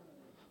love.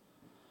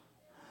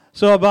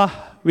 So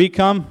Abba, we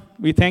come.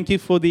 We thank You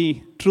for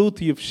the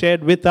truth You've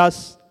shared with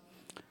us.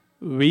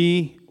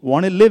 We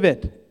want to live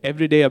it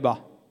every day, Abba.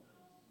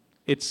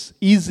 It's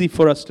easy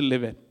for us to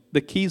live it.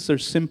 The keys are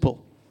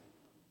simple.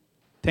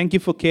 Thank You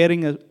for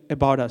caring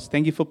about us.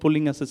 Thank You for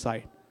pulling us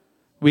aside.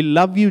 We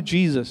love You,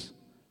 Jesus.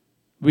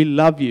 We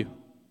love You.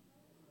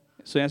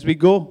 So as we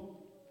go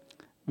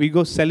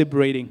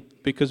celebrating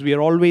because we are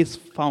always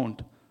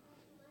found.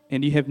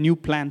 And You have new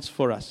plans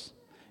for us.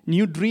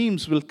 New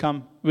dreams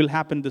will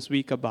happen this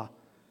week, Abba.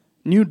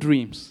 New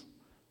dreams.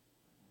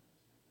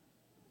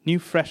 New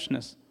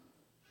freshness.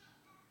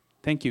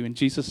 Thank You in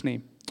Jesus'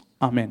 name.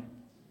 Amen.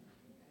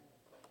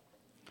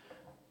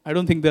 I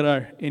don't think there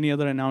are any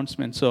other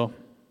announcements. So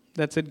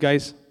that's it,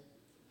 guys.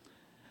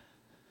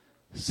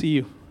 See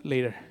you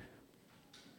later.